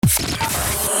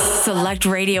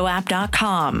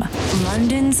SelectRadioApp.com,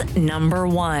 London's number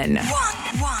one.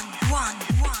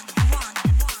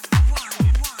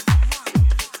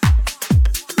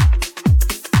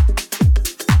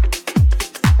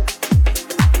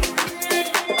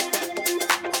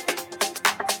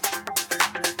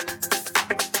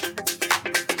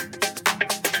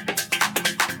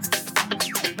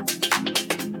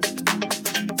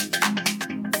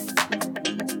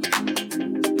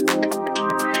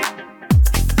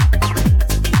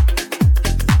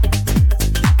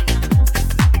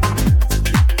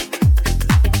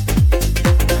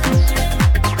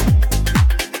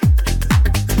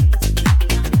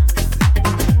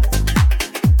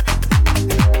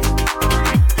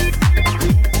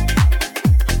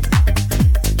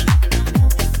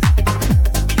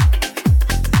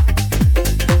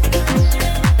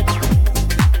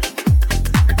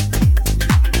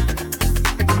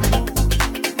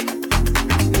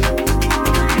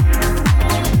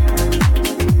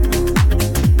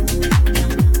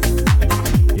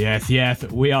 Yes,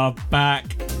 we are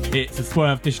back. It's a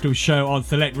Swerve Digital show on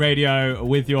Select Radio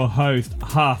with your host,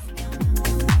 Huff.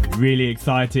 Really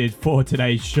excited for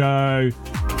today's show.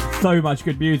 So much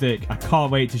good music. I can't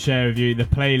wait to share with you. The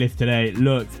playlist today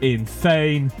looks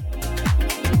insane.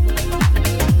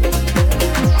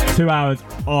 2 hours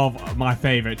of my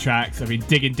favourite tracks. I've been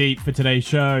digging deep for today's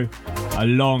show,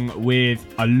 along with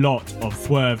a lot of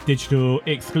Swerve Digital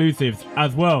exclusives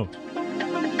as well.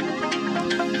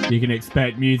 You can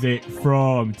expect music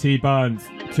from T-Buns,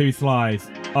 Two Slice,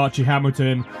 Archie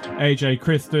Hamilton, AJ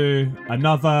Christou,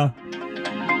 Another,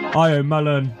 Io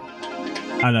Mullen,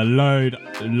 and a load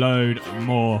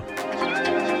more.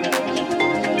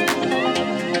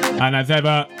 And as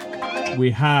ever,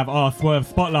 we have our Swerve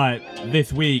Spotlight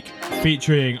this week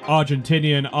featuring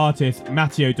Argentinian artist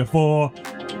Matteo Dufour.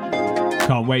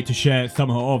 Can't wait to share some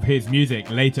of his music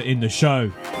later in the show.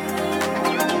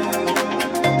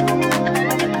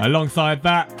 Alongside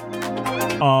that,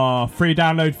 our free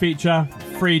download feature,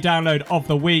 free download of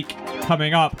the week,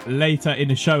 coming up later in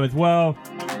the show as well.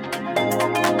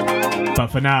 But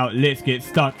for now, let's get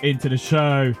stuck into the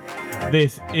show.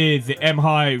 This is the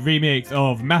M-High remix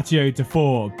of Matteo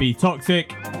Dufour, Be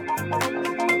Toxic.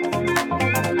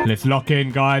 Let's lock in,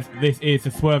 guys. This is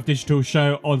the Swerve Digital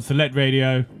show on Select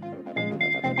Radio,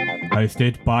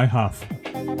 hosted by Huff.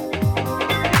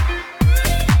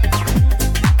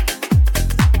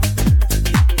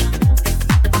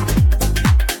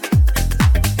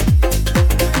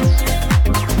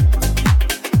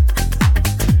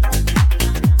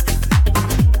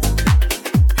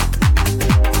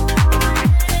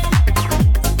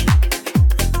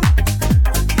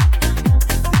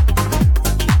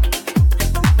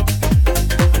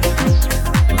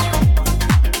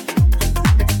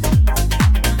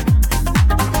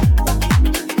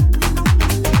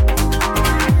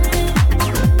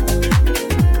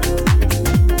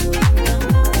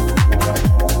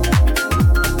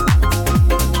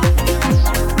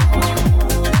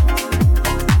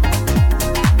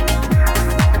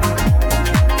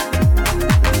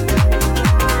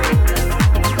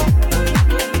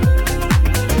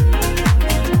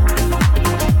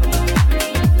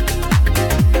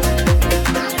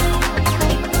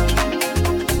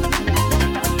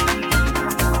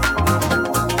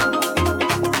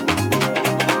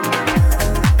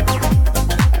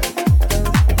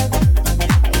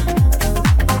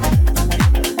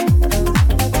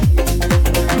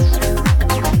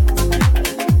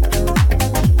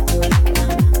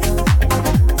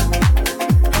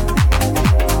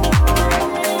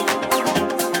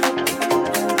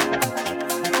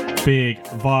 Big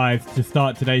vibes to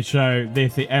start today's show.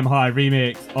 This is the M-High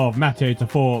remix of Matteo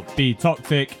Dufour, Be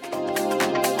Toxic.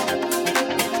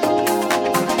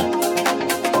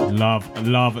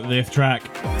 Love this track.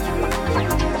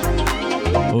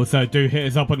 Also, do hit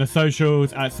us up on the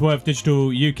socials at Swerve Digital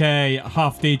UK,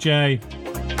 Huff DJ.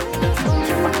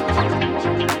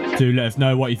 Do let us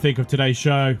know what you think of today's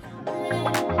show.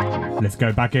 Let's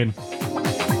go back in.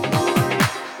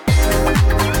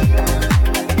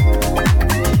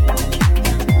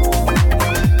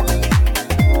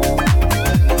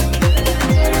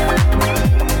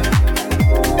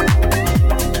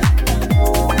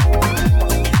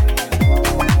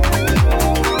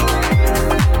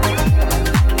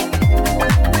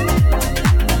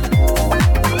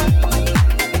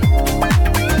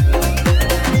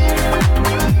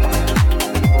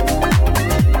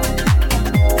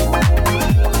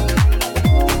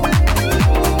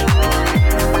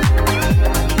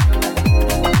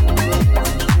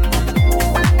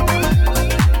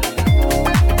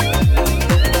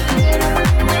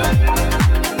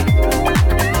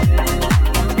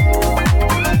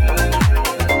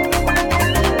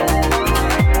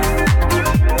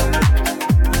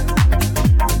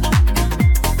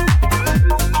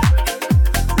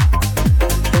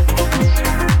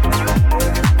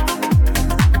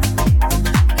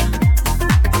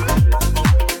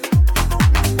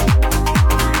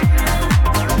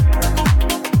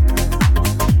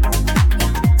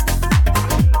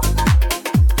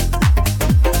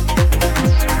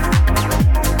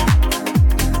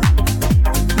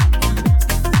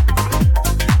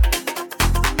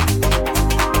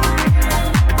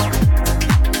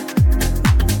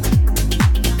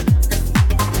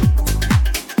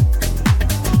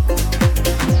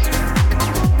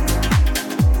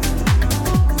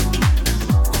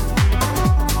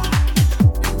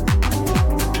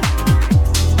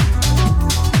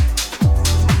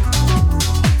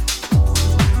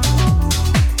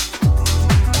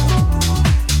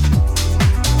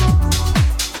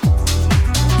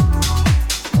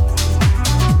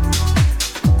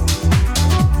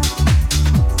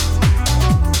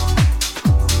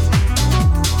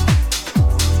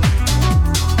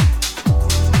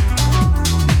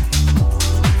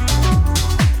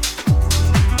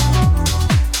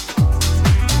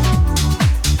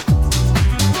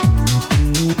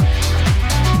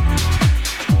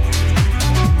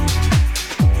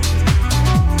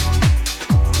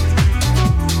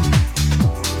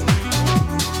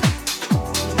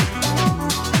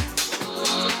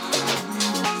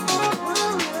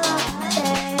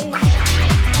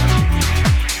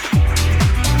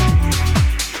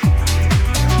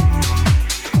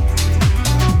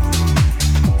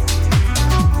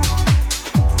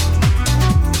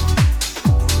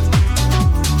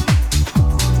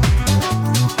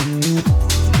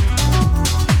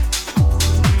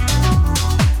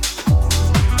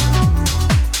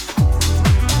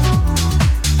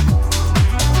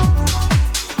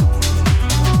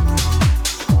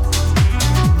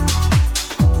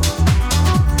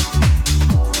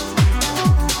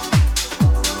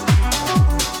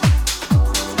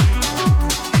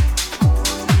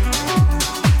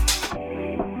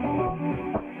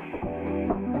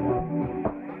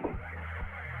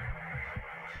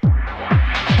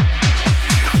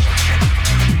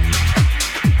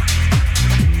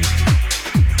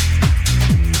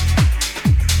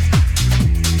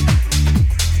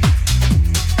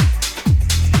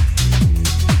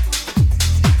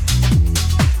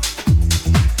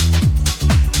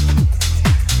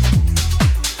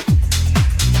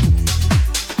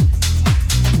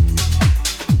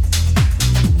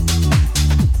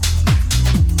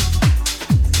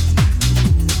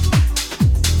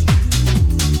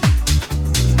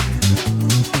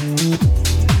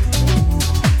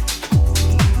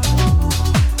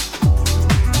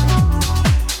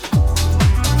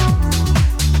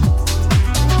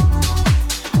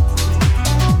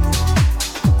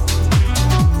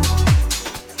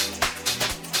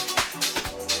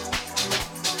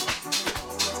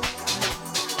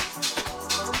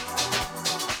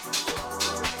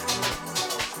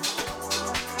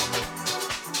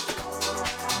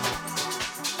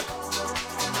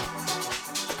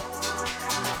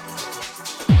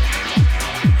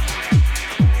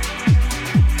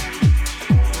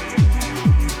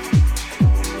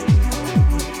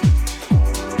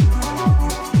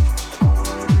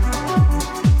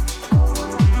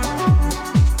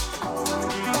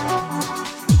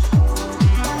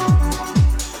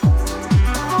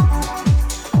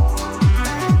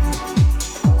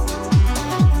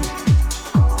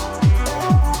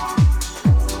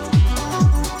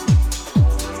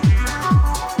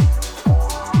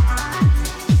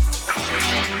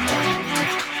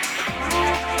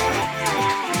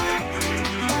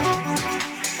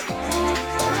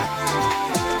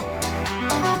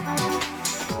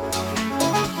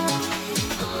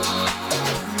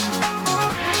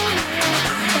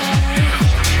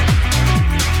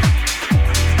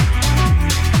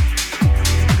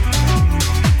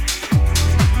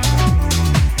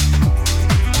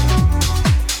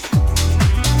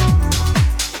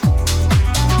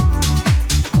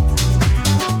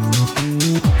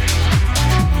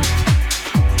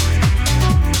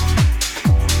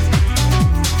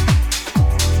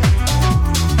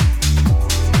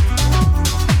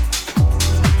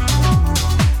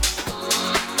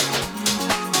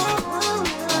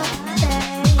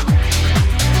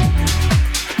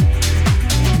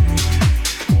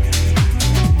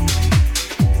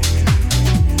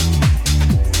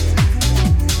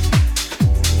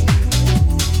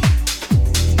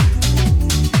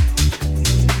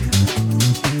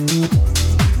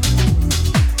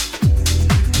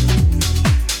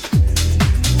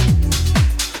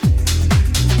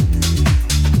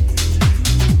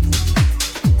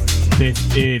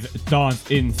 is Dance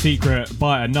in Secret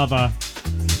by Another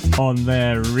on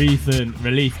their recent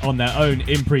release on their own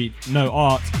imprint, No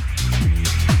Art.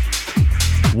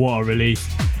 What a release.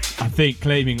 I think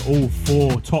claiming all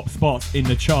 4 top spots in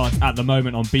the charts at the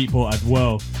moment on Beatport as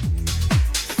well.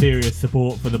 Serious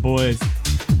support for the boys.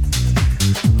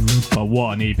 But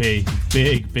what an EP.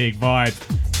 Big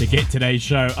vibe to get today's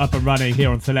show up and running here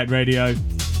on Select Radio.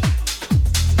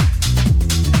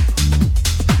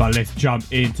 But let's jump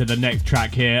into the next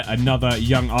track here. Another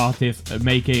young artist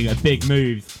making big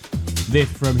moves.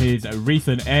 This from his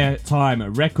recent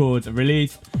Airtime Records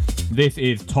release. This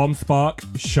is Tom Spark,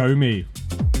 Show Me.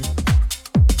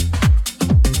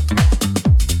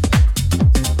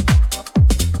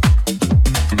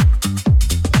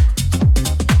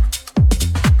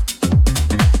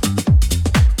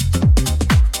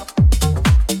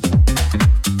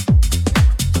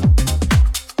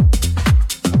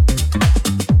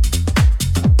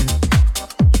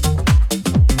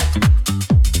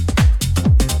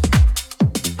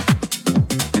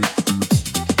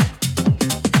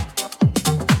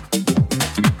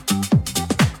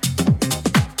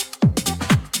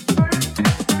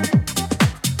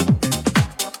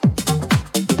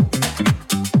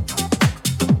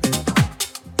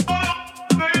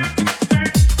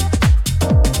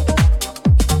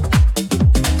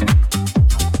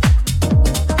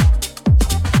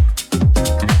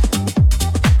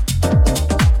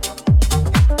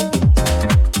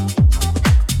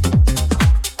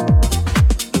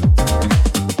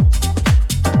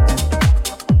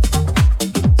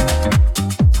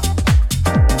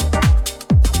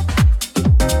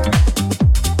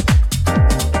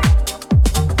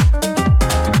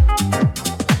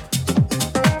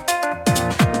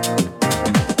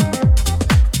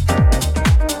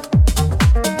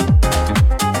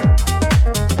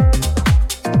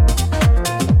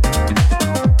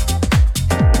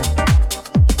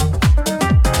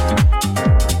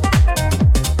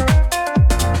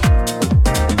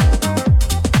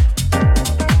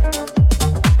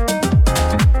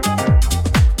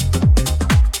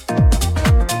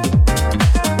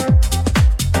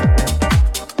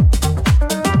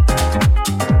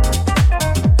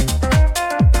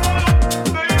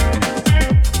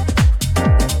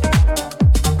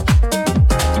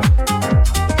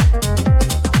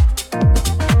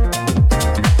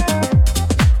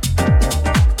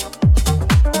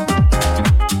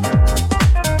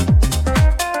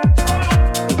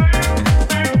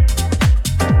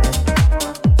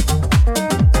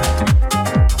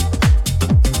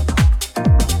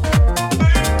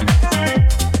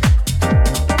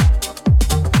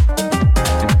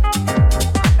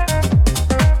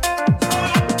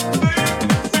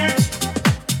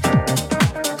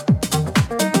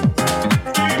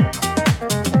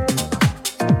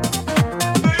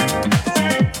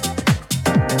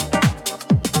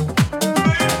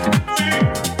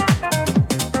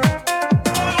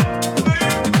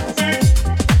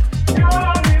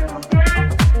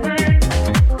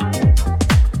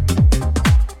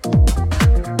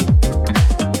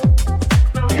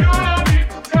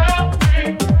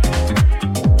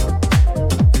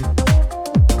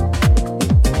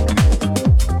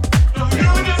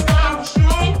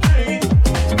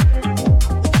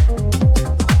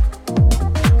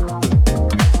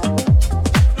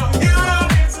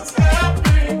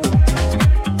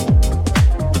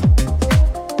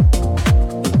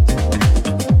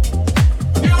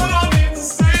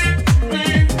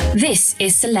 This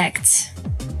is Select. See.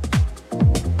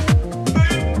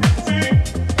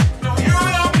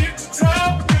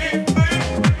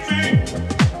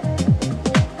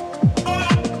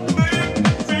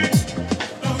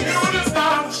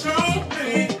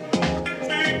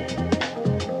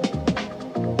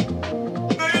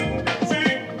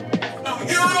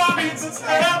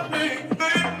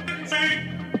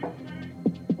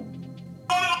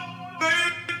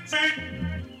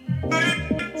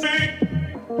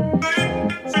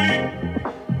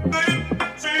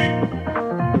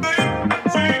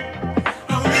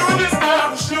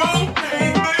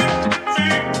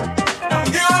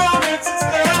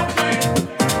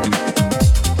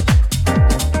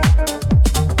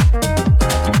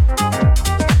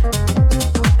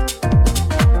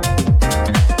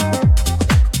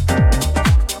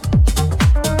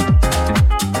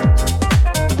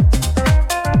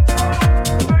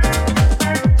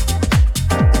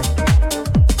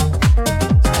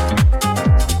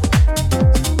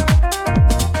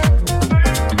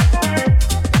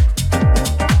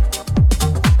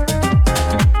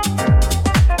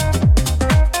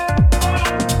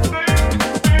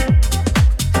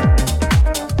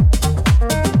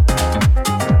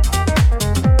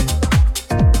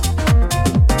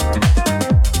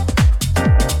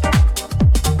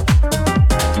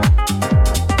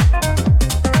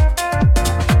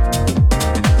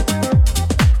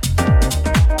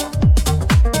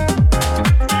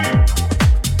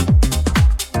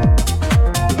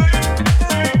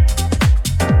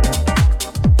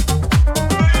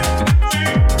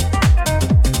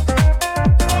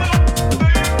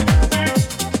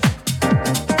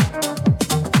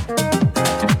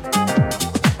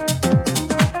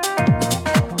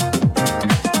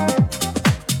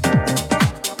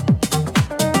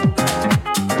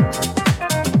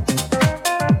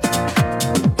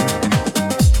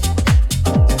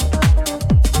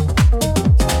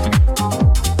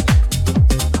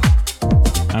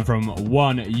 from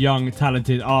one young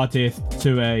talented artist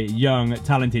to a young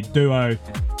talented duo.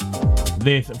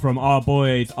 This from our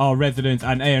boys, our residents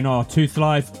and A&R 2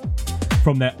 Slice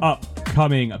from their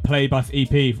upcoming Playbus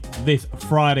EP this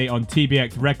Friday on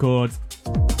TBX Records.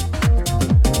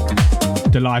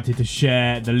 Delighted to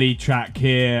share the lead track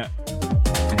here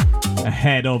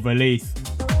ahead of release.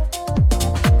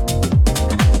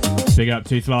 Big up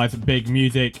 2 Slice, big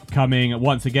music coming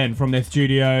once again from their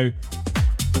studio.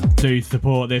 Do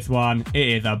support this one, it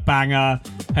is a banger.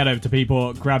 Head over to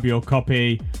people, grab your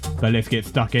copy. But let's get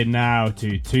stuck in now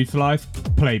to 2 Slice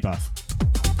Playbus.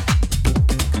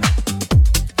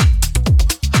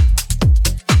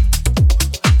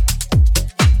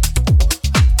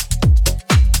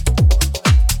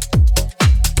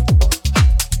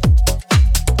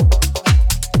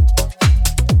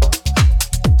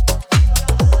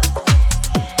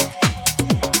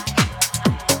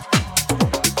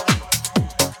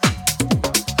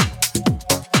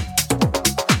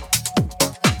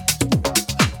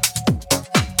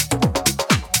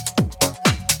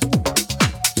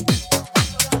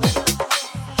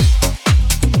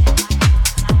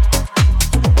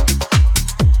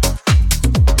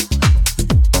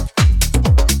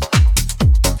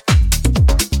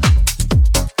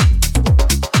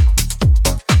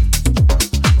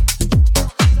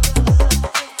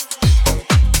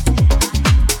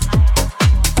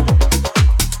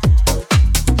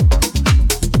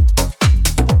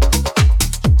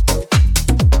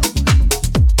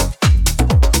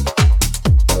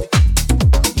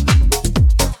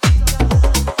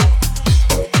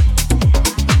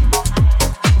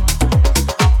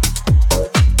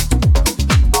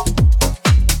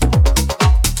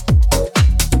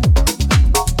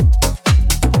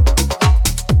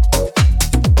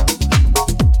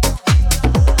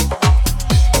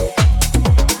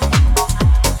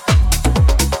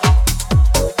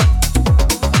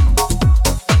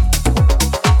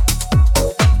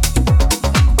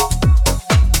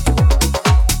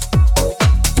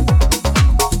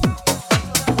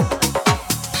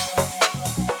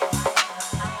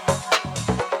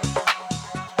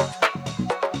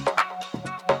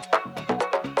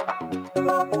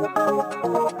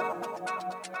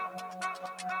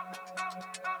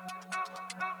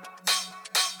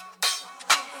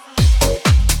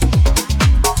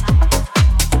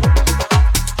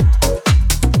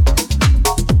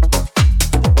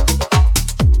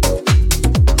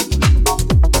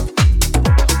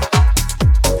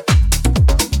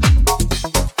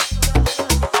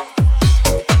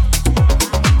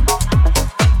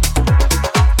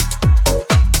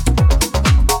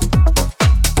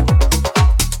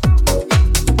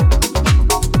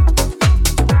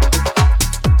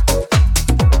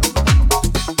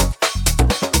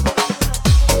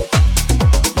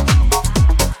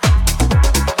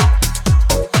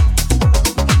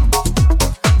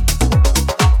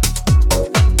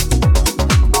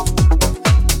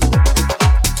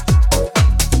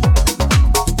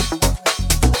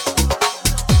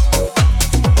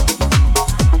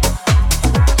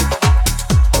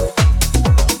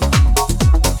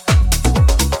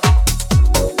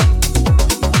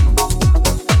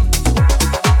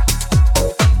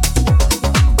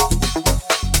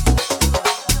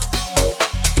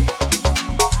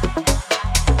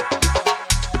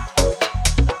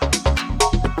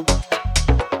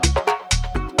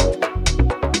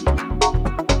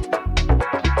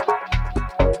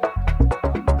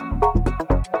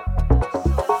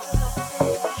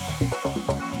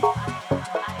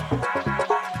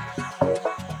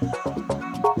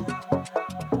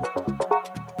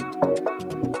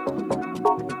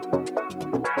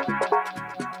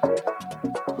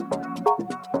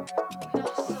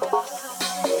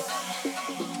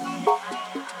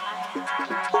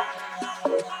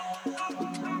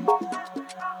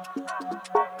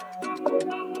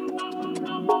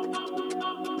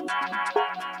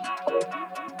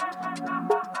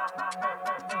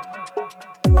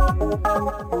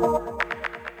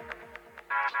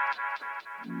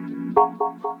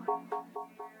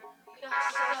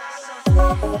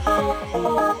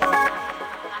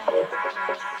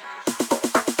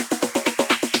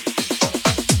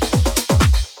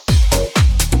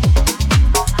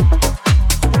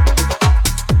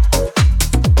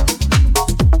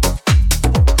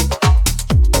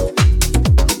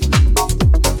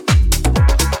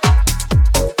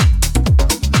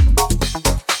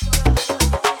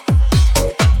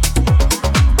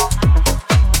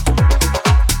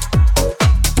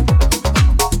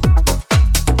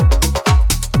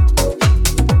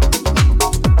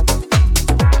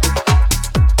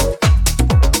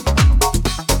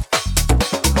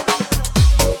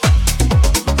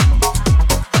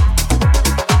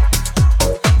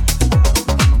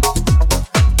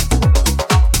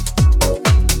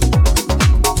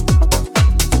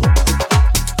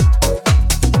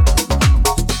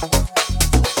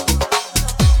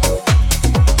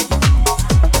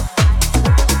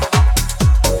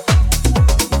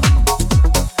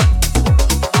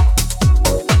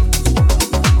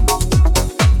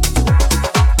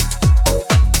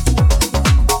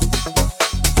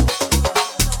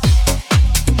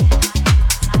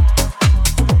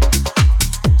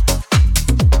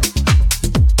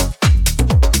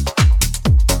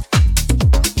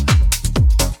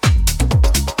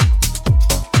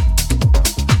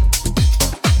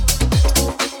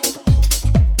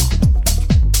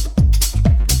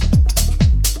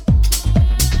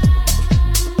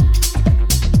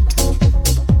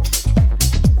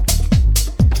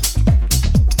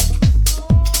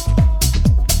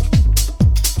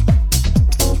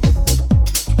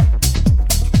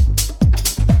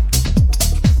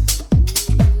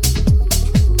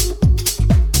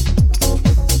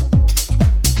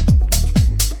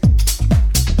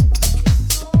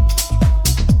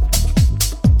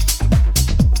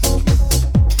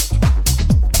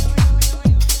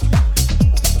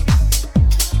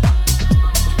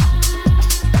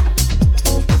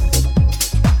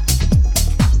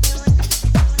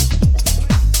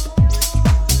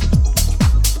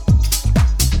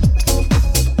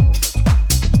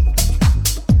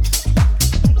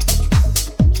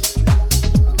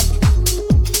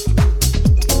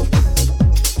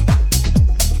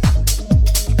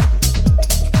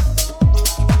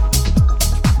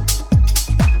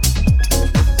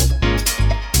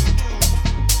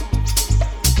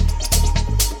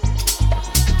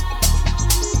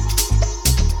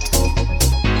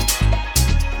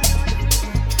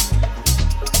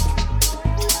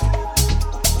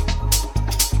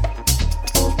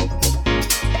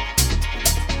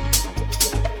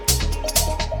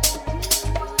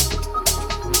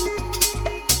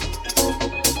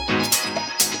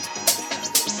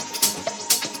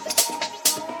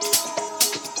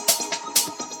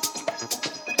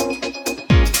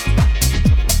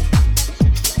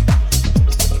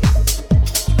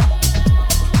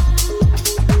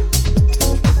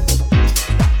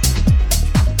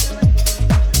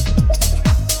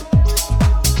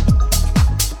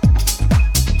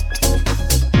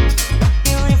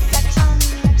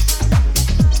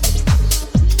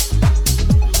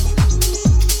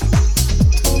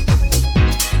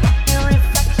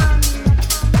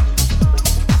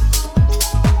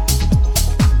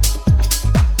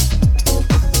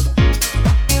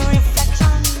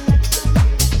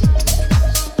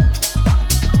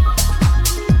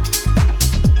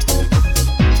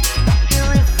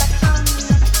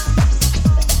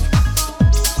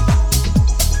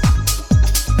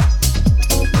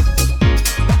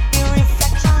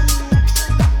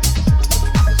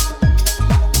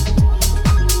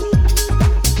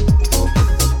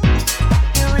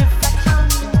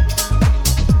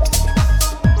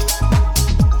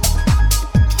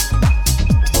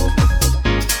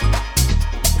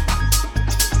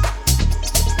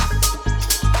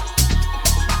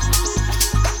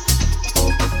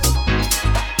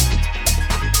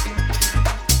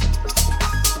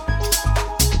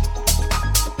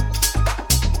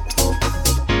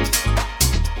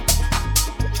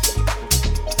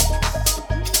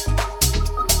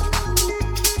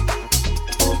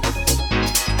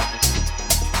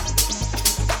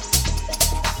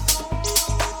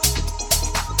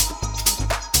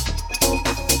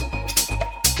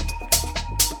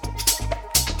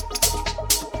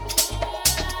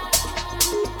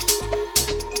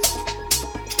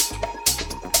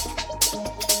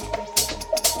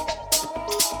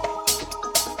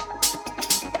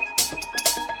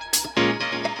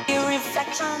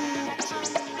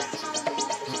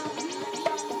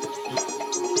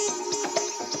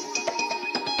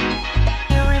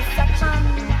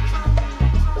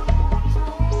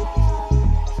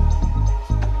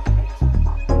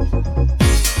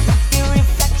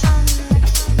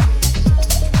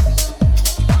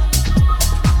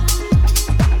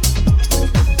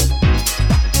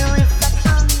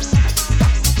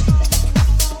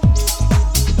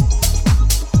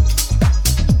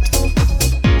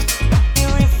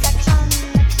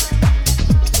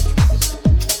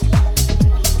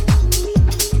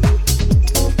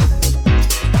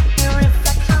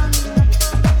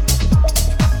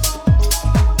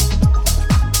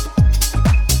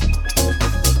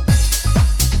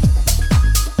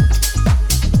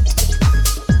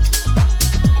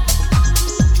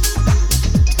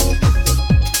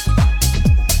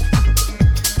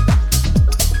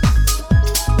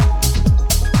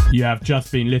 You have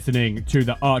just been listening to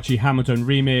the Archie Hamilton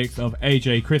remix of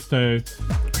AJ Cristo,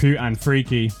 Cute and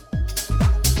Freaky.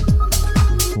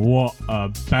 What a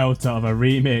belter of a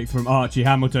remix from Archie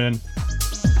Hamilton.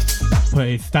 Put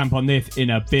his stamp on this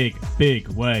in a big, big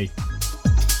way.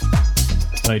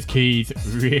 Those keys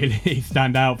really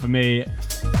stand out for me.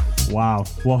 Wow,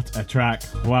 what a track.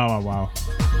 Wow.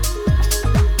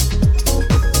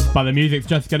 But the music's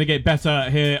just going to get better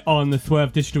here on the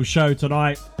Swerve Digital Show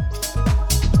tonight.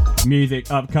 Music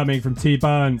upcoming from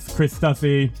T-Burns, Chris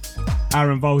Stussy,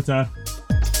 Aaron Volta,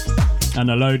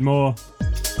 and a load more.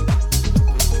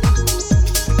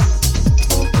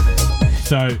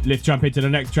 So let's jump into the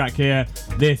next track here.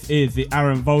 This is the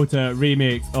Aaron Volta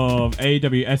remix of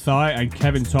AWSI and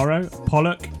Kevin Toro,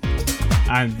 Pollock.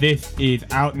 And this is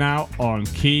out now on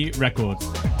Key Records.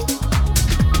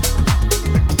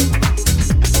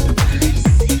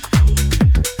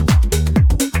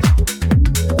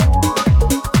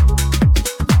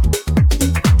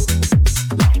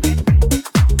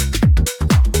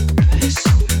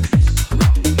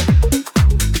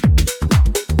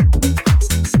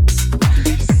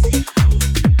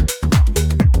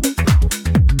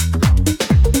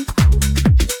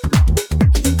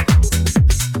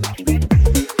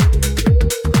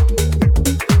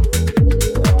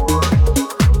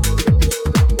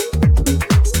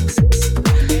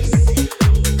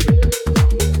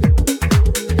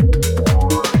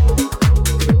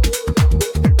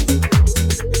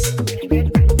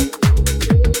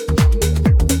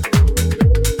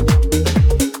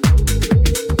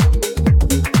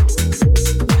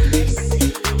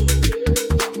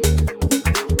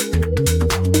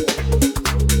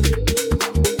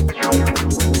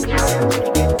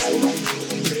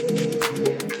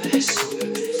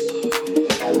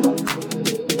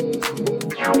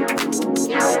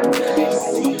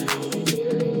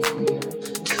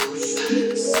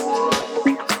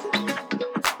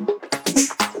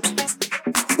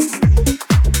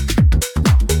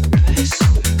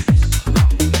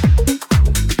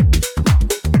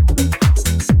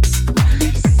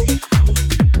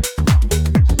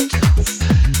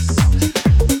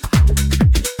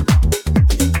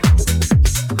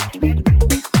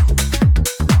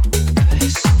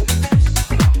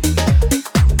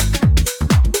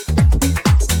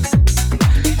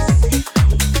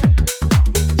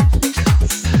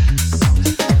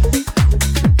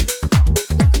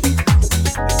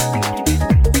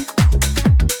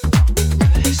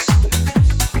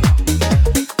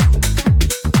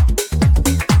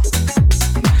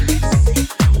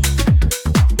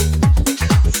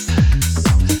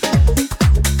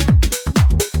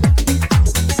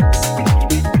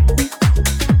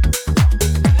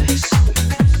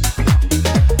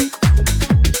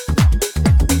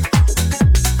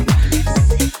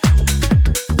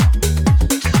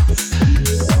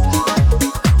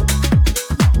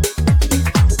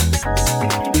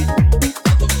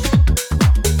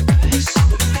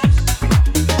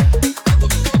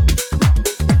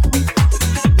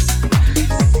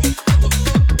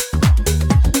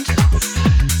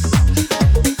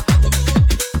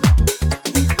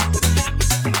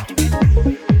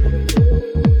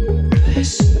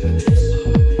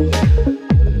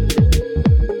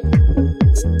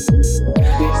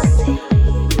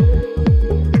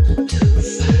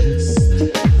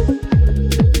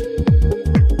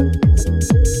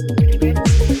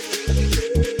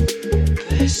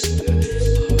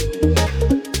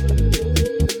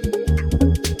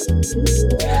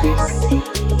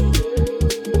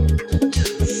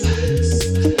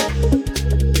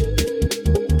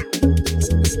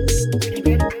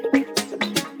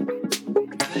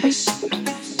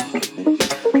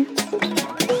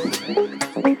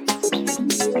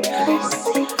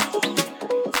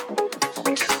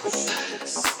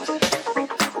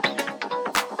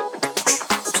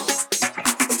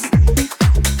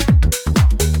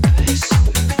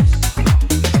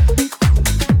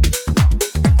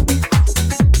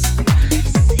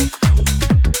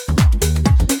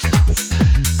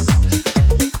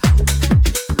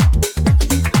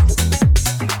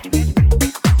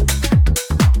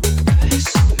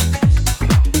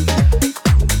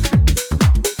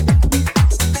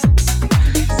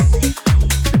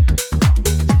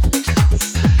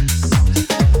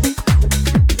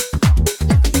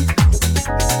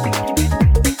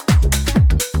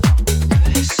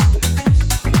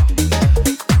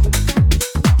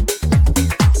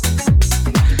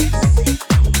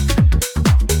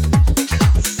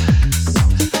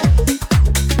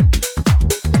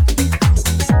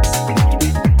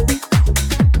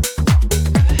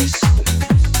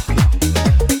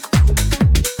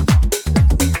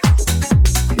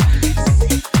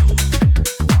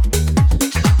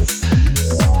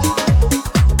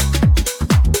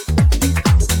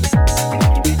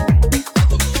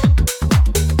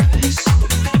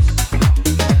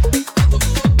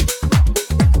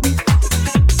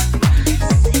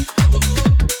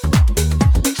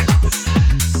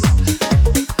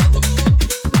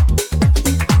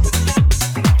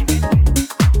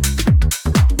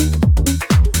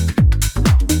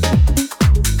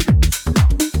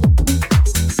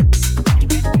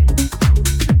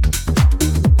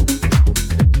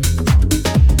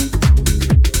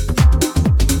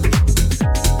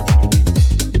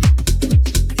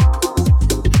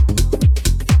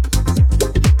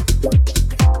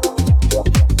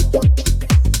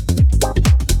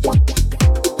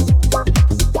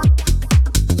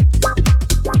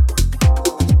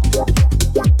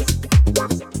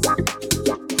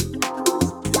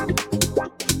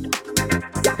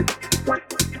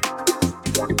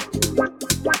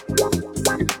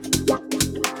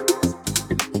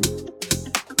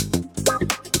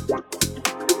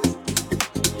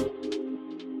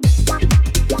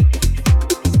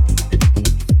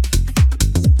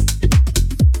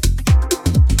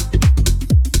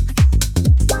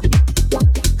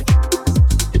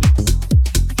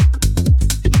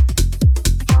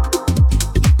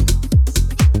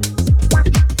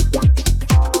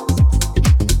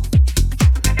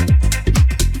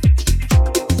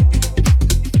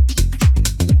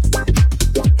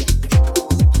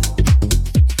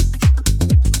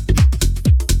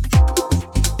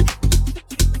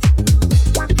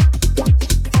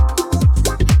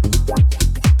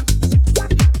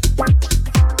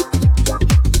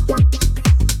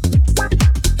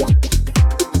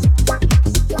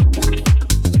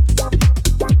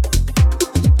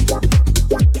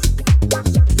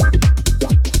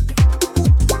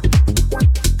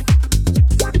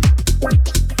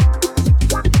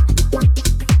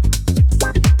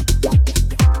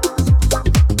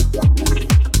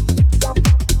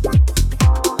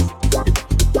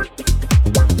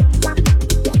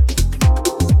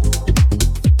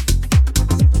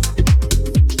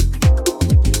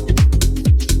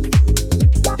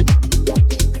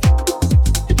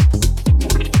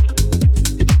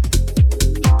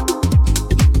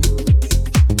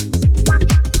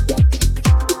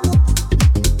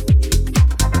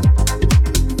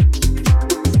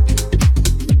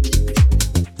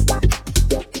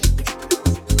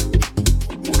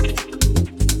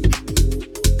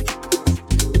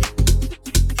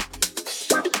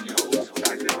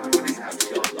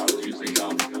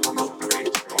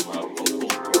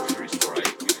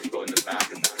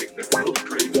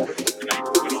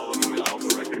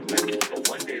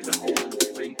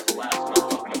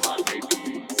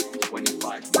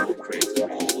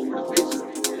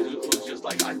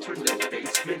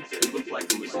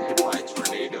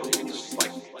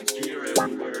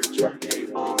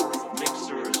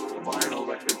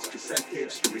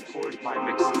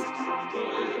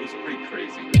 It was pretty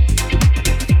crazy.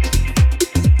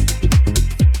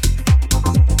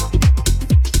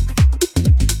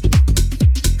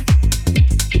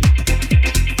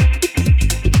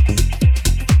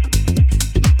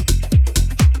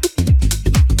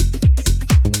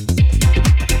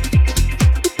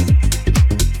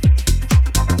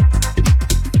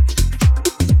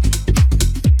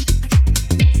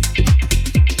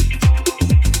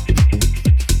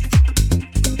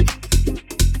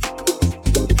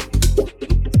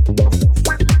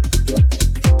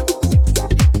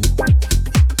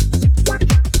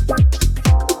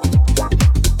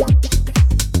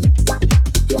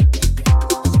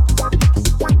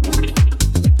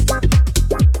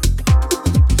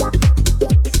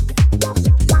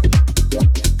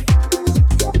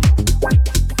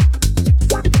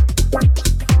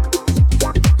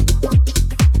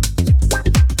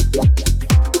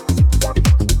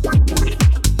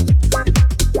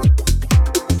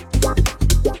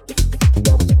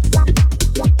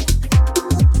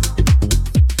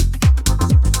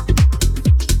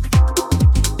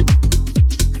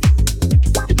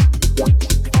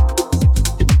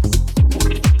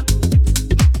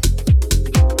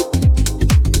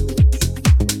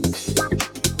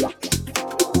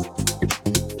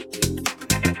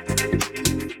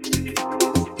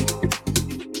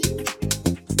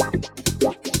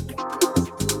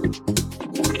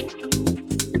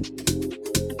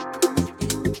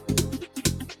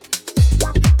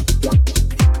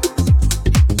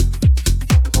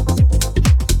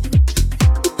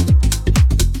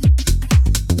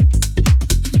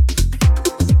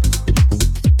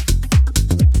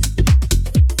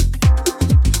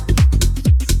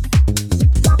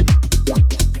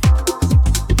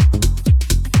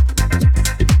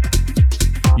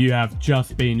 You have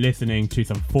just been listening to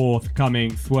some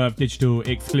forthcoming Swerve Digital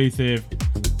exclusive.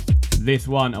 This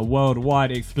one, a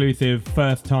worldwide exclusive,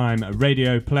 first time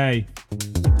radio play.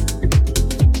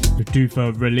 Due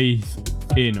for release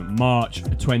in March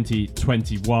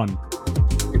 2021.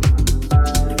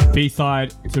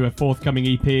 B-side to a forthcoming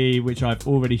EP, which I've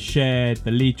already shared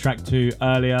the lead track to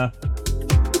earlier.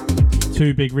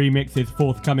 2 big remixes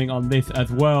forthcoming on this as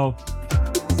well.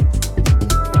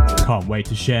 Can't wait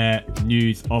to share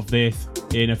news of this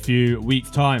in a few weeks'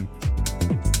 time.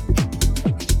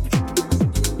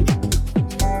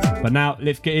 But now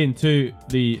let's get into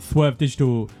the Swerve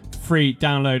Digital free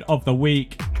download of the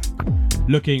week.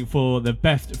 Looking for the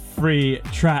best free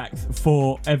tracks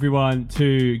for everyone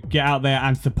to get out there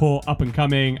and support up and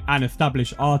coming and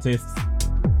established artists.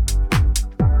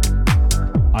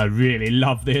 I really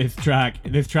love this track.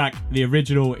 This track, the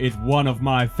original, is one of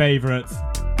my favorites.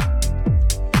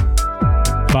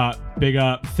 But big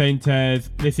up Saintez.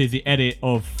 This is the edit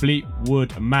of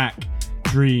Fleetwood Mac,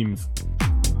 Dreams.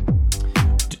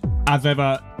 As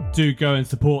ever, do go and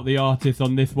support the artist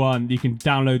on this one. You can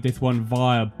download this one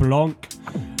via Blanc,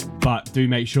 but do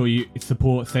make sure you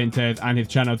support Saintez and his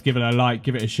channels. Give it a like,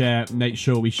 give it a share. Make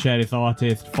sure we share this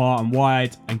artist far and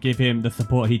wide and give him the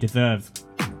support he deserves.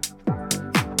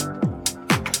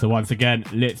 So once again,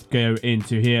 let's go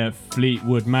into here.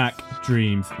 Fleetwood Mac,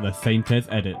 Dreams, the Saintez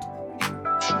edit.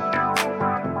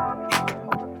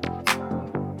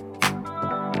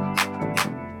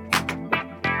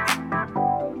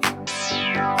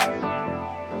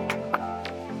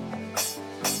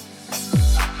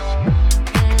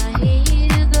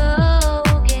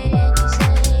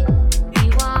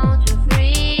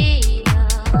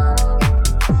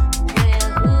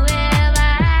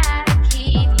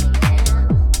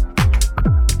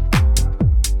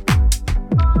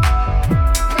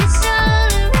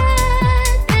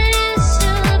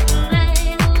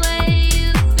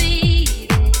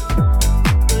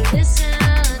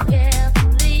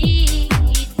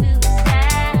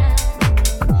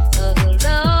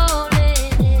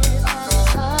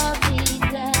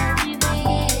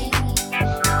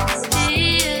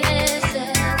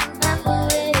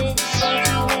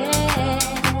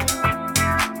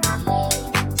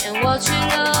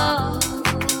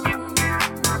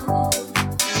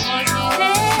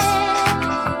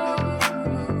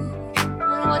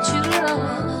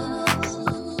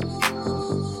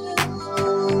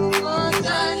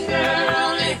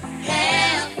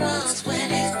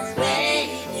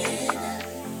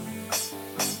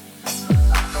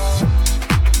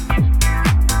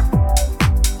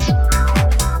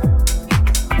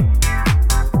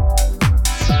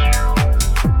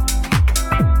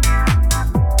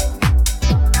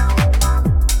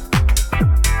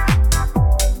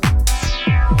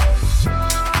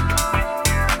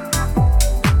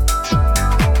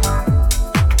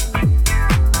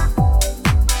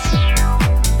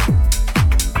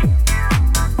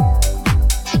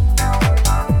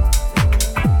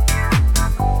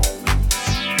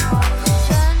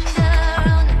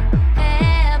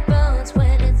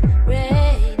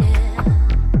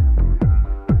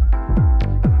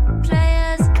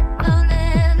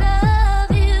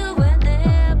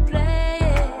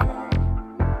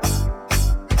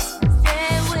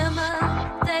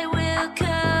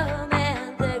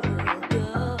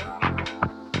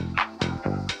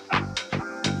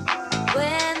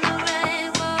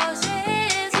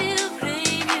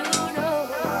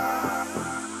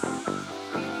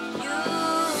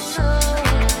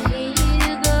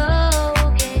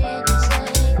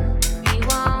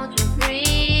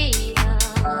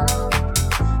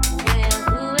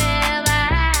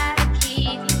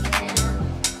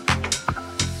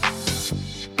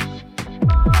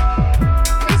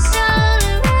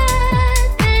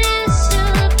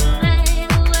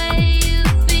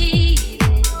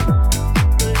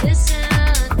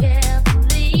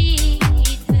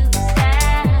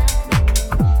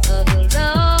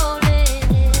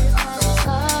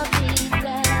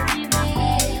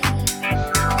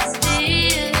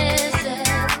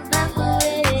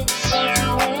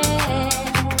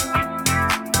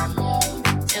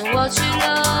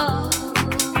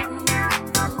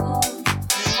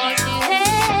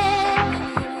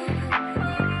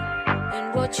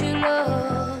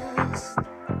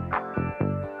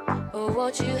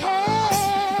 what you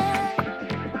have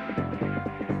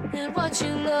and what you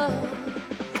love.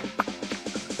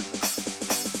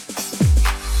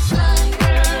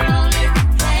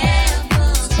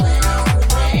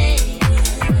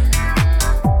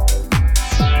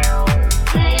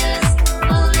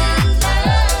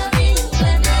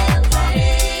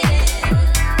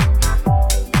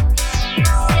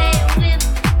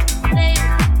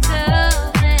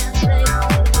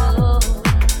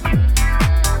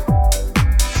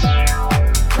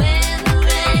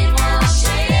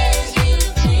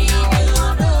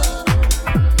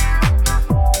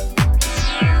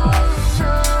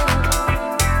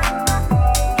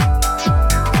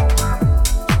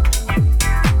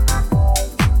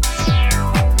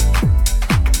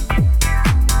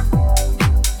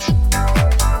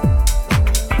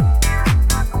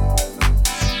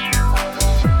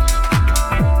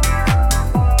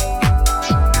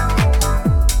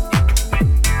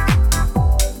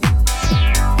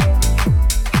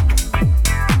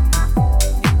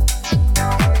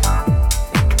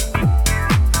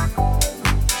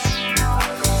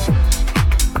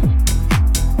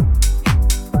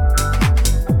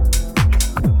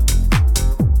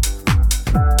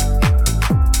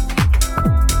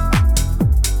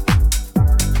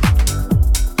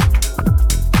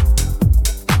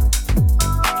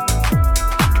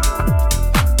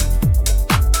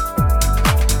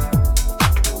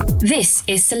 This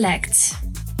is Select.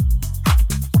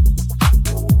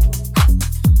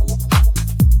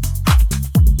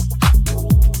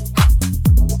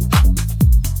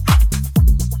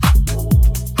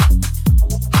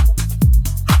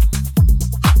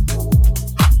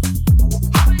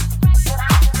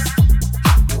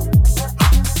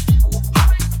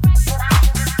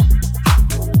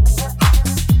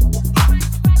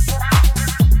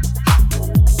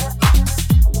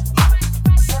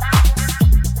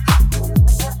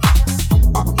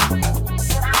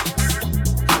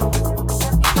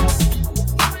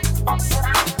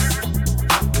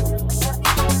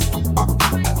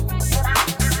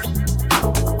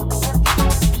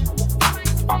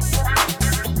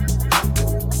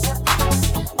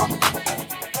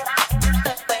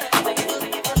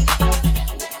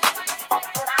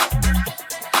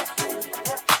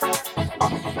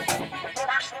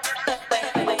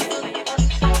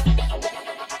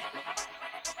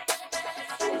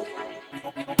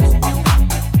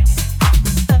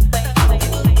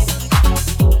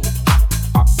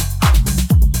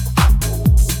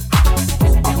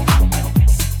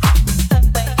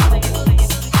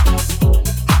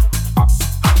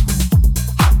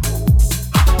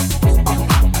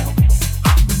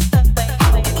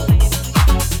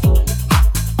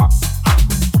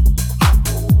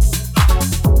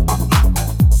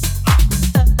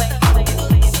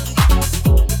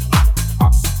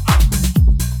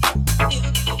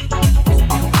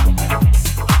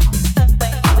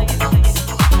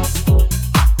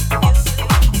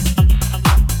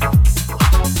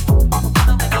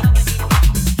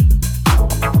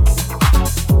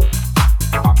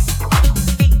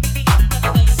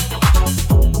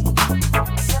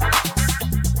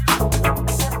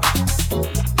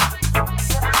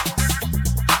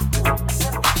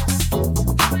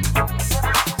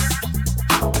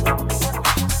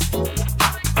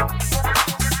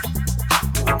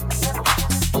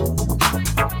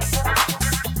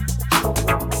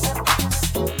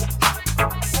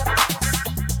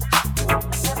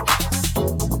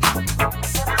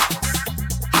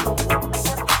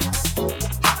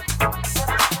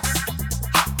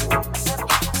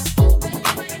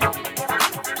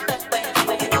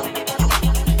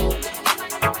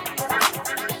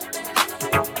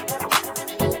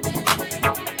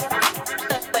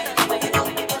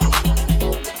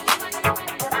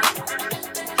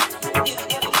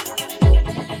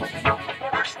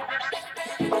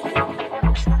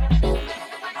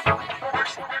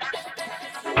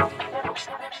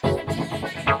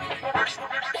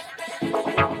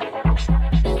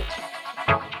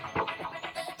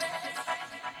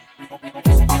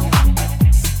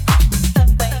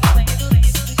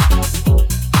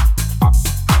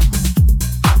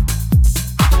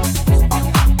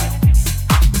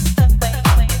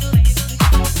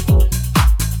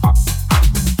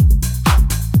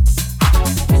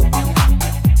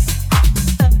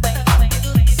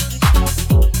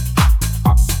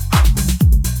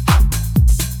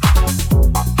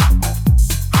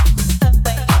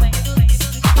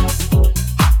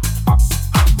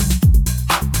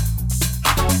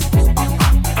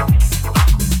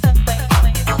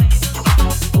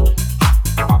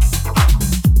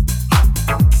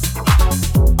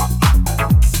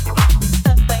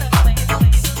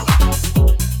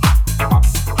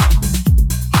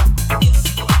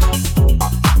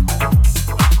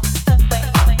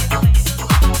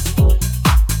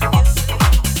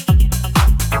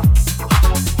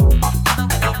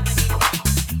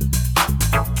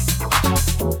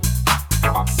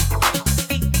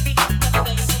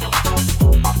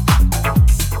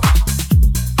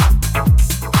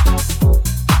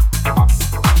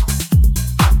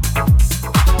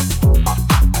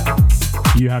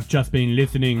 just been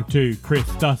listening to Chris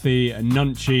Duthie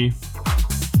Nunchi.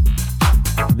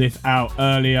 This out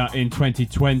earlier in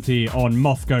 2020 on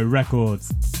Moscow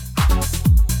Records.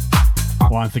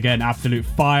 Once again, absolute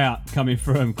fire coming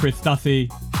from Chris Duthie.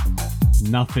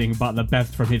 Nothing but the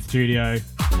best from his studio.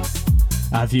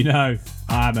 As you know,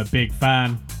 I'm a big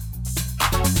fan.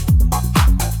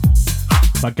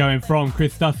 But going from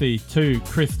Chris Duthie to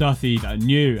Chris Duthie's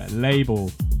new label.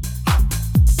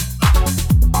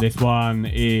 This one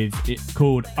is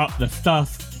called Up the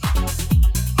Stuff.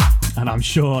 And I'm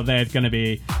sure there's going to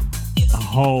be a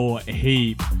whole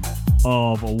heap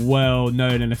of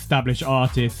well-known and established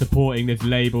artists supporting this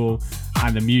label,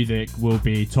 and the music will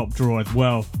be top draw as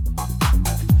well.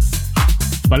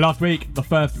 But last week, the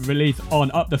first release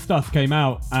on Up the Stuff came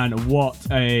out, and what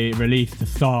a release to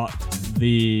start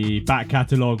the back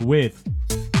catalogue with.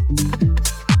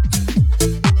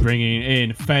 Bringing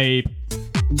in Fabe,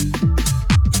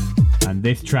 and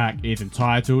this track is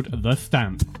entitled The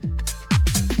Stamp.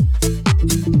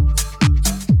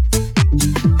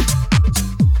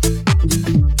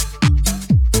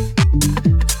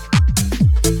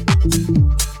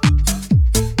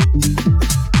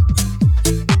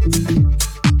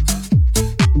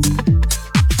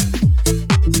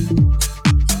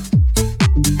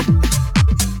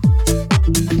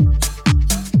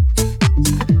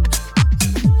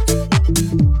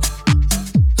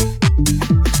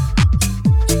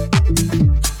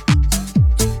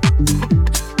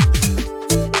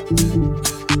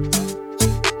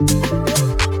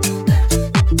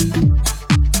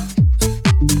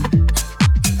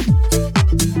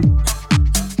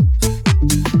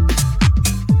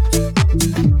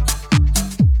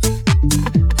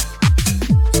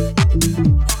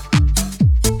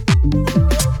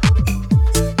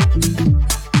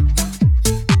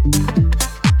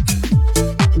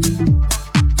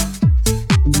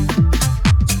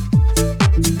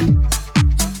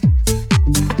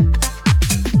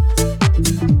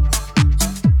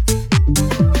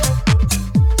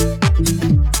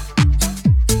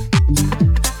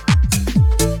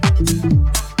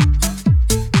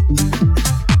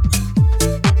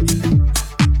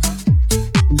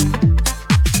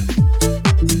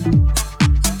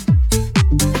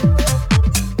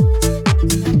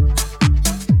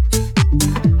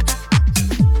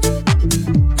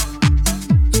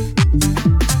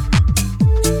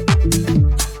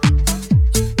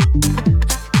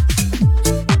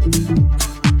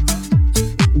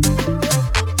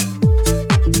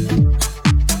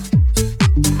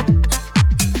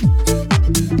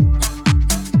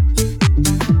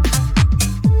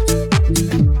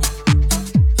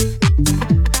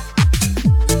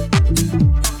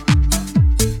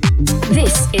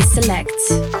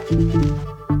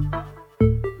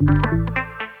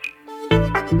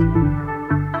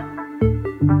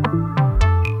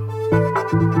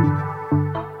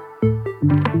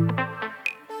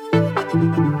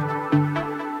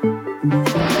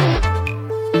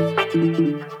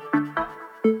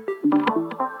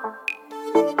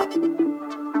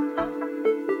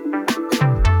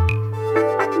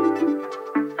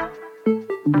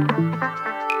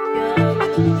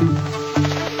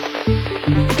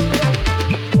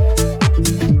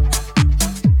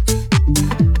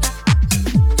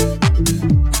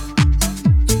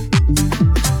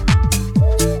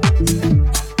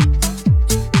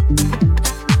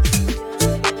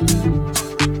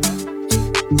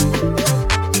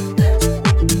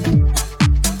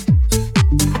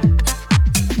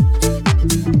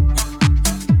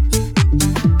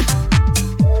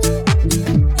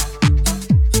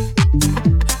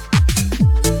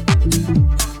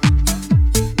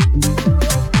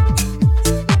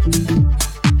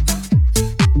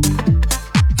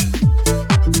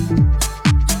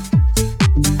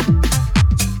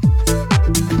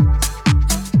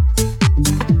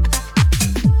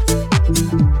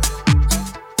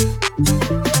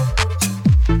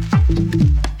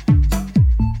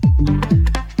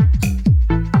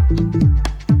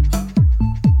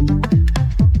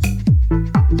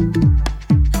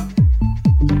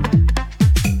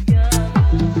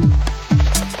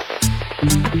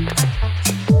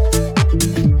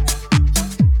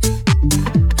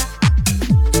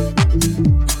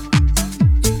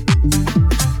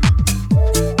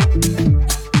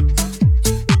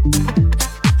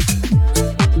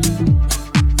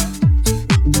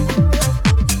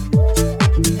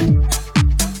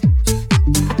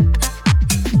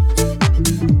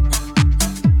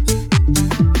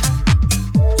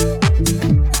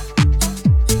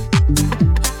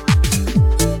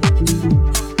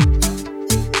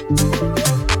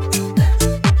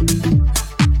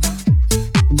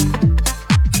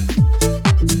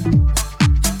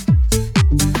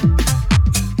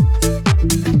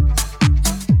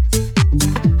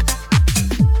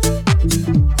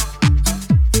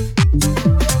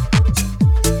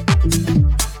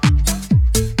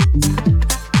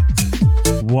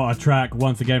 track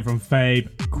once again from Fabe,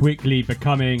 quickly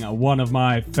becoming one of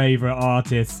my favourite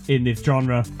artists in this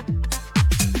genre.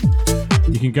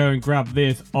 You can go and grab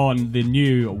this on the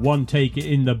new One Take It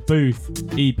in the Booth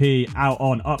EP out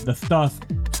on Up the Stuss.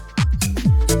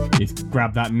 Just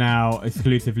grab that now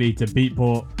exclusively to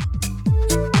Beatport.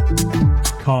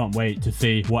 Can't wait to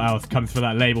see what else comes for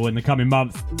that label in the coming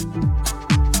months.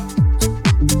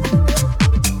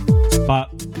 But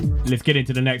let's get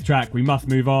into the next track. We must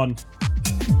move on.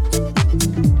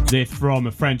 This from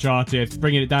a French artist,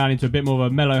 bringing it down into a bit more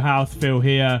of a mellow house feel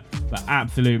here, but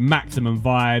absolute maximum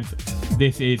vibes.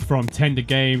 This is from Tender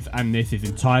Games and this is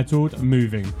entitled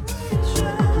Moving.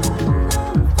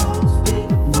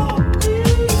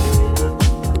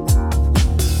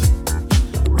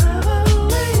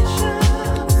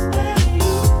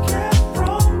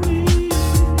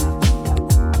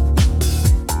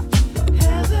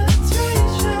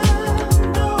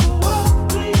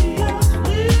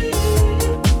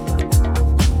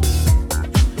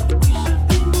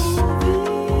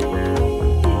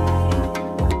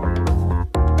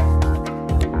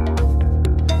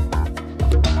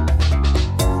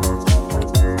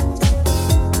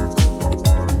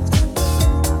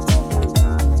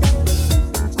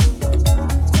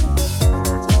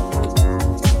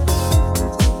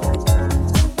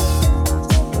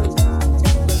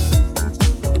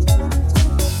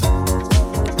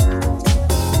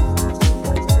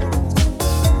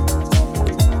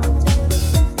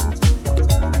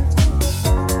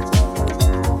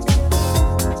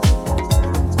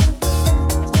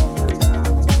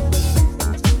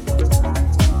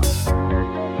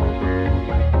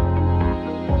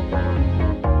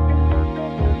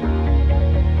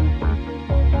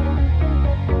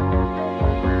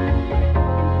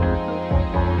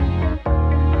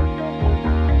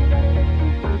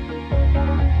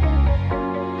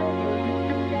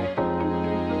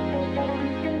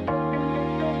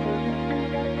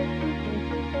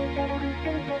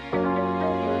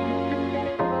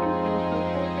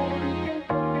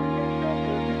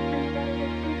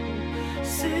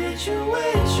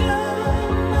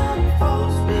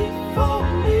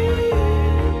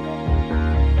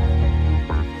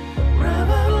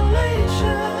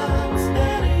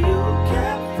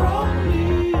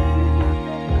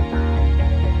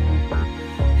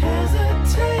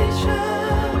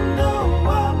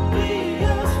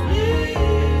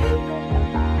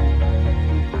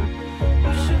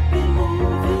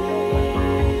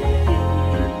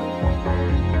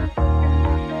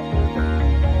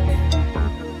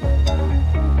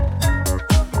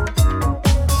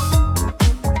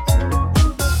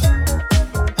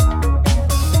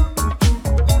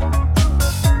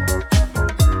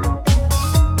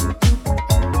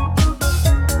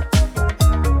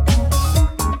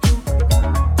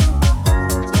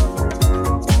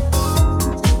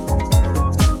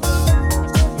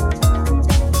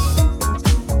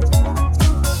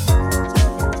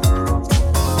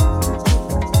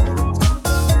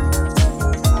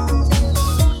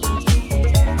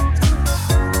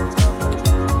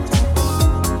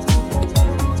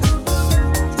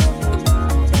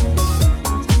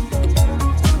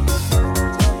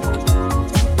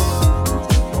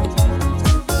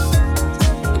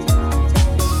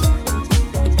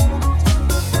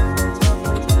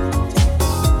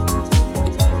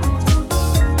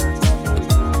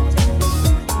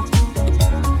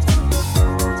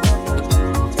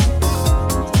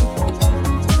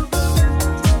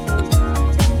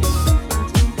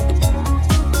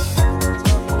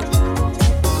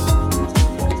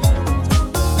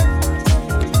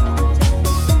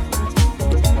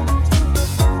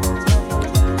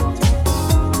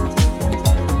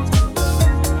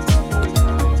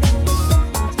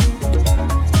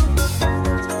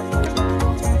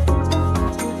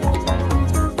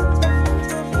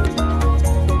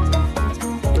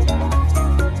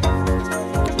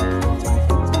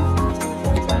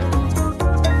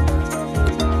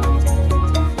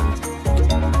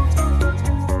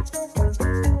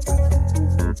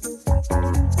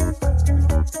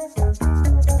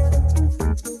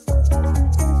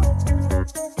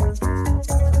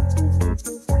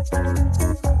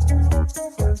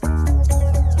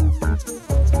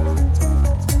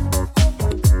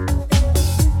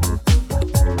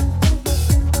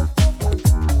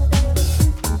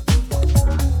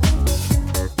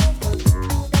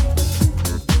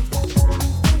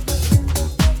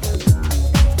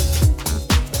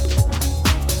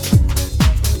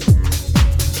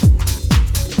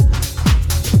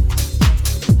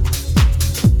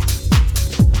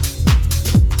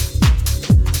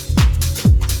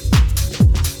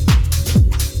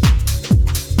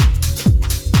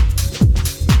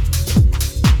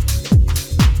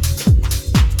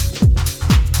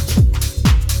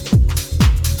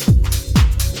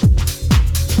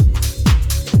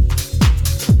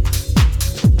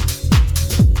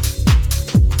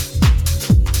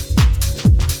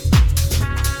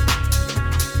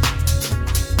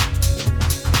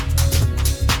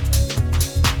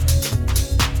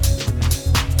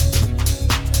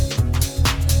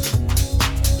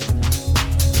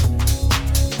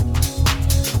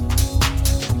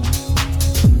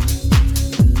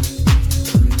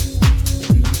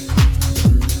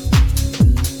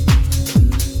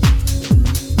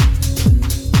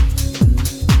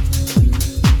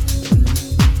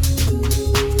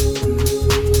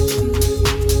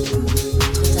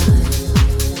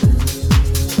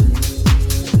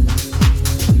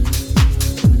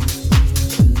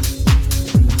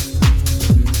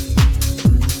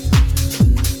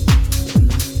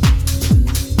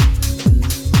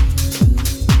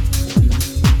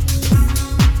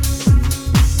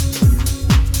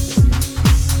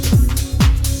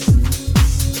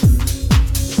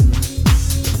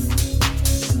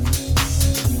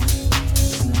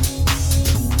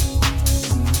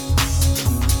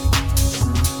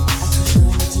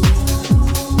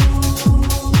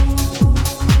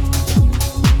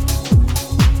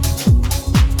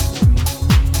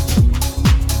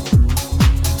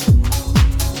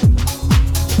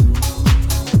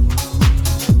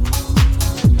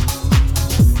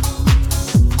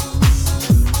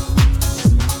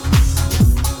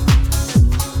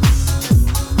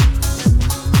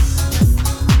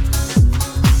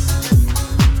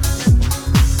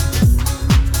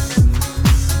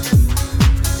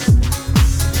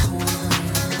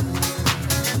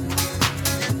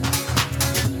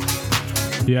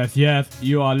 Yes,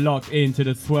 you are locked into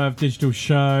the Swerve Digital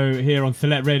Show here on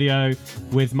Select Radio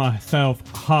with myself,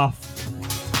 Huff.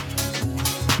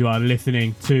 You are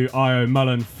listening to Io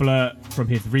Mullen Flirt from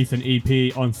his recent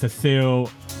EP on Cecile.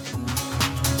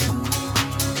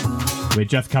 We're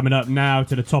just coming up now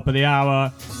to the top of the hour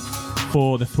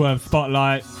for the Swerve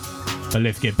Spotlight, but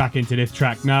let's get back into this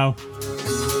track now.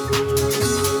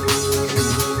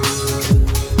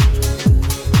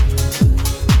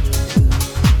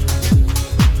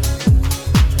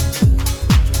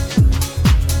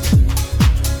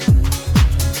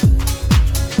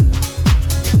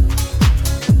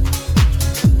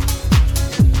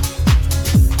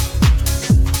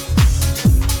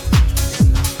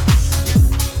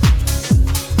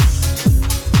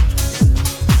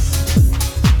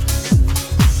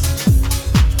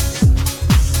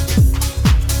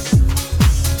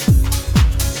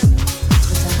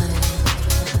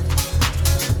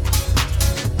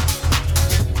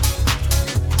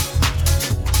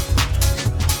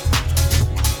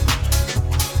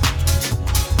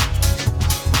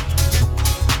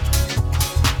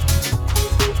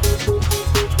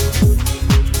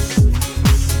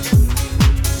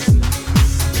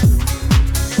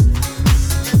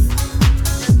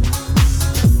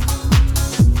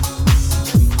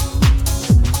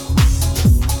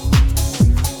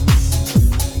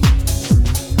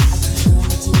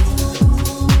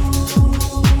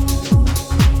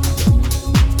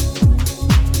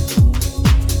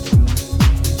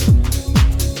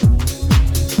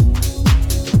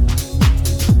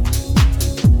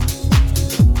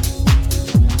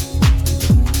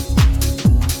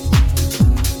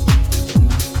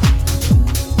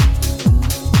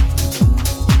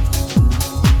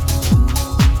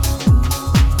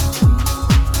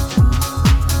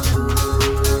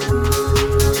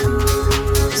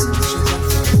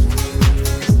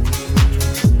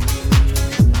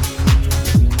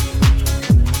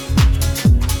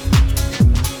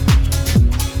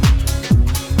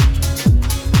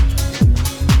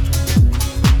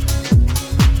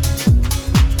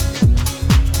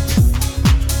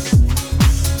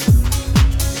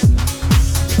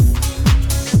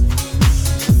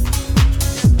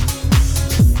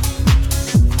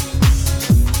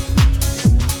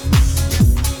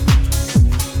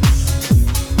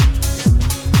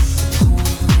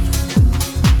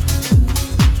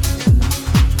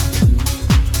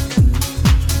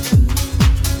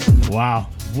 Wow,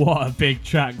 what a big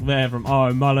track there from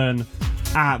Io Mullen.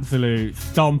 Absolute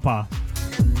stomper.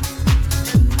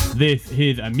 This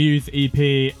is a Muse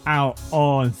EP out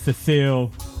on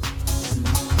Cecile.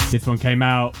 This one came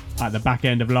out at the back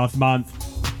end of last month.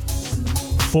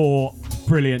 4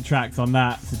 brilliant tracks on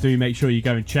that, so do make sure you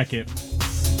go and check it.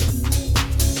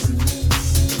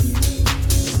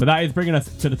 But that is bringing us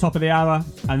to the top of the hour,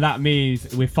 and that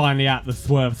means we're finally at the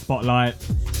Swerve Spotlight.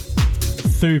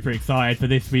 Super excited for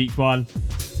this week's one.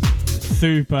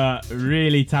 Super,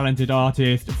 really talented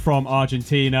artist from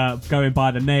Argentina, going by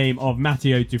the name of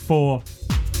Matteo Dufour.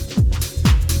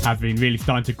 Has been really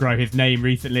starting to grow his name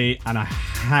recently, and I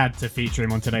had to feature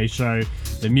him on today's show.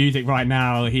 The music right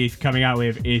now he's coming out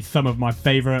with is some of my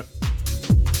favourite.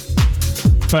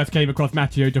 First came across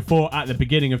Matteo Dufour at the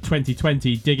beginning of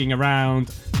 2020, digging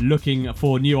around, looking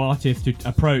for new artists to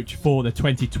approach for the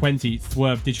 2020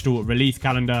 Swerve Digital release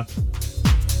calendar.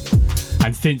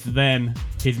 And since then,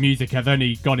 his music has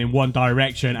only gone in one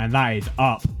direction, and that is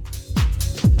up.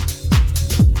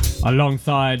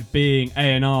 Alongside being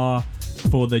A&R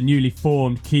for the newly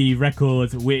formed Key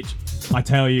Records, which I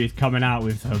tell you is coming out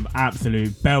with some absolute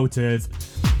belters.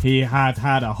 He has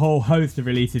had a whole host of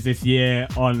releases this year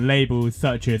on labels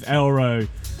such as Elro,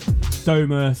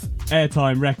 Domus,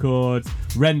 Airtime Records,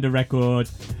 Render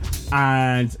Records,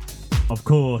 and of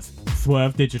course,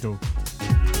 Swerve Digital.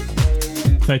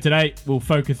 So today we'll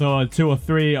focus on 2 or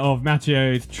 3 of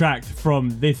Matteo's tracks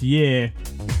from this year.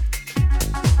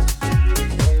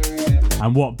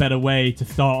 And what better way to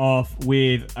start off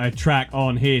with a track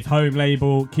on his home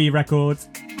label, Key Records.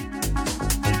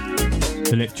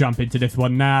 So let's jump into this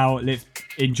one now. Let's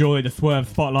enjoy the Swerve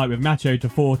Spotlight with Matteo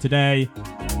Dufour today.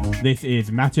 This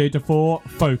is Matteo Dufour,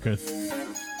 Focus.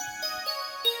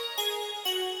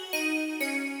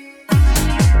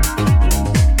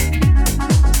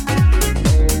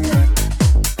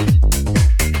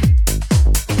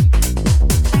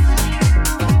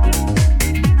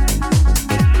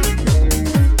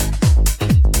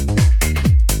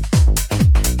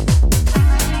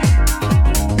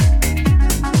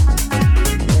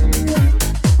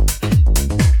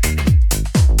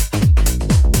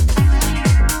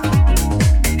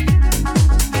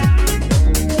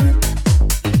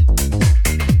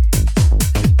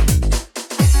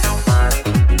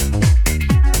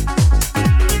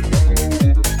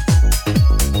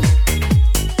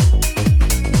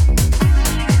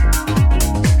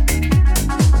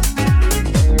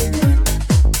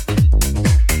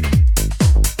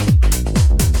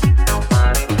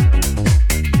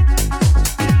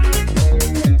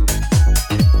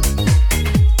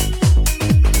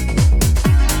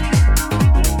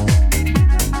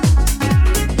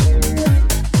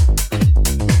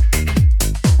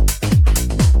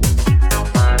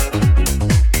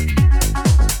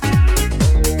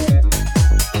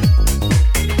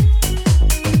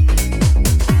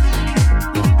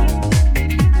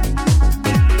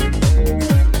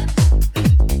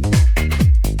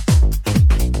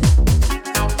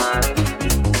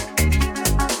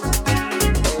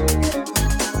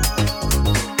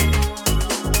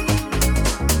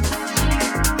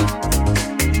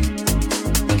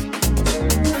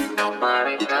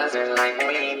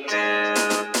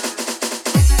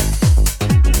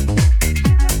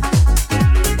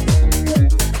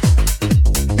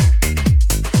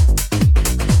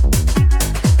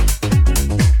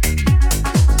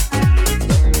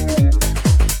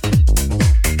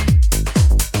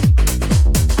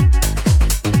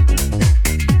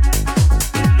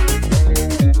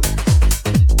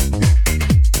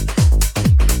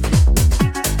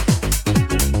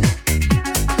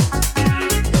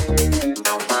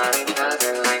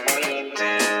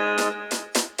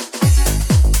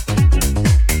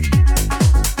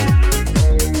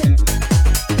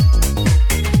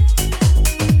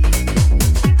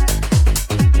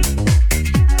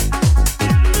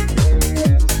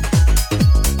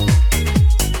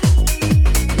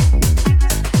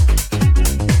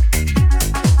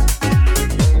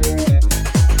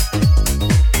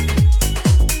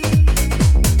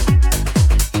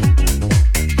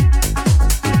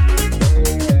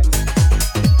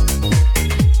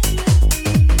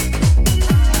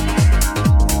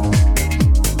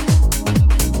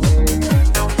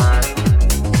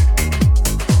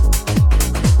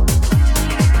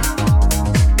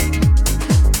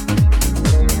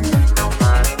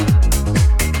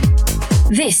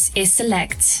 This is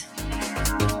Select.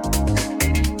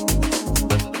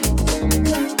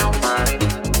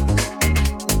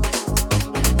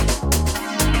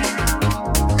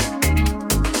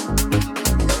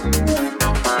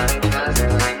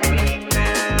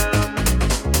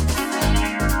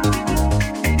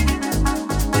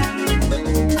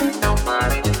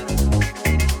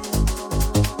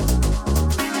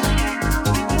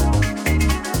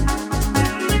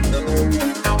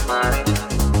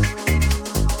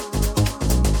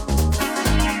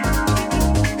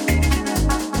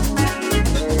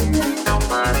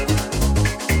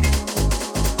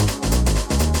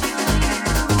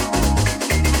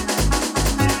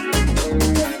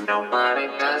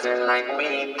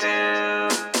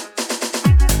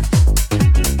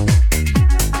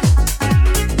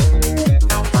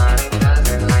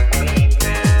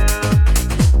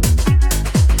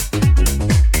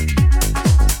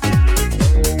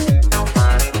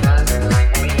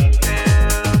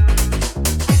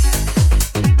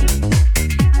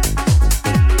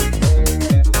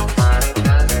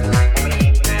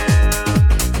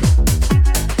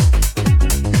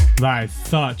 That is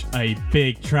such a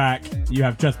big track. You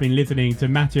have just been listening to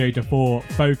Matteo DeFore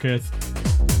Focus,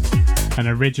 an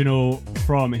original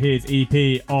from his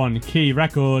EP on Key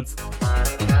Records.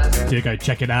 Do go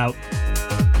check it out.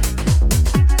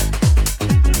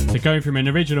 So going from an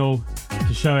original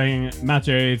to showing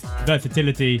Matteo's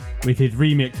versatility with his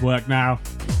remix work now,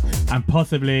 and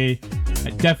possibly,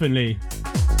 definitely,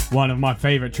 one of my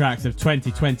favourite tracks of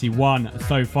 2021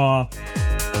 so far.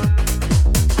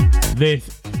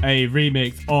 This a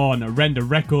remix on Render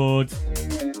Records.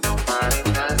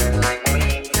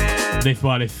 This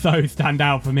one is so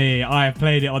standout for me. I have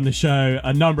played it on the show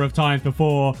a number of times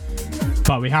before,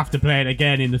 but we have to play it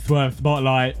again in the Swerve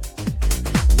Spotlight.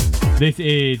 This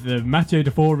is the Matteo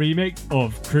DeFore remix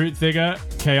of Kreuziger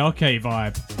KRK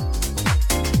Vibe.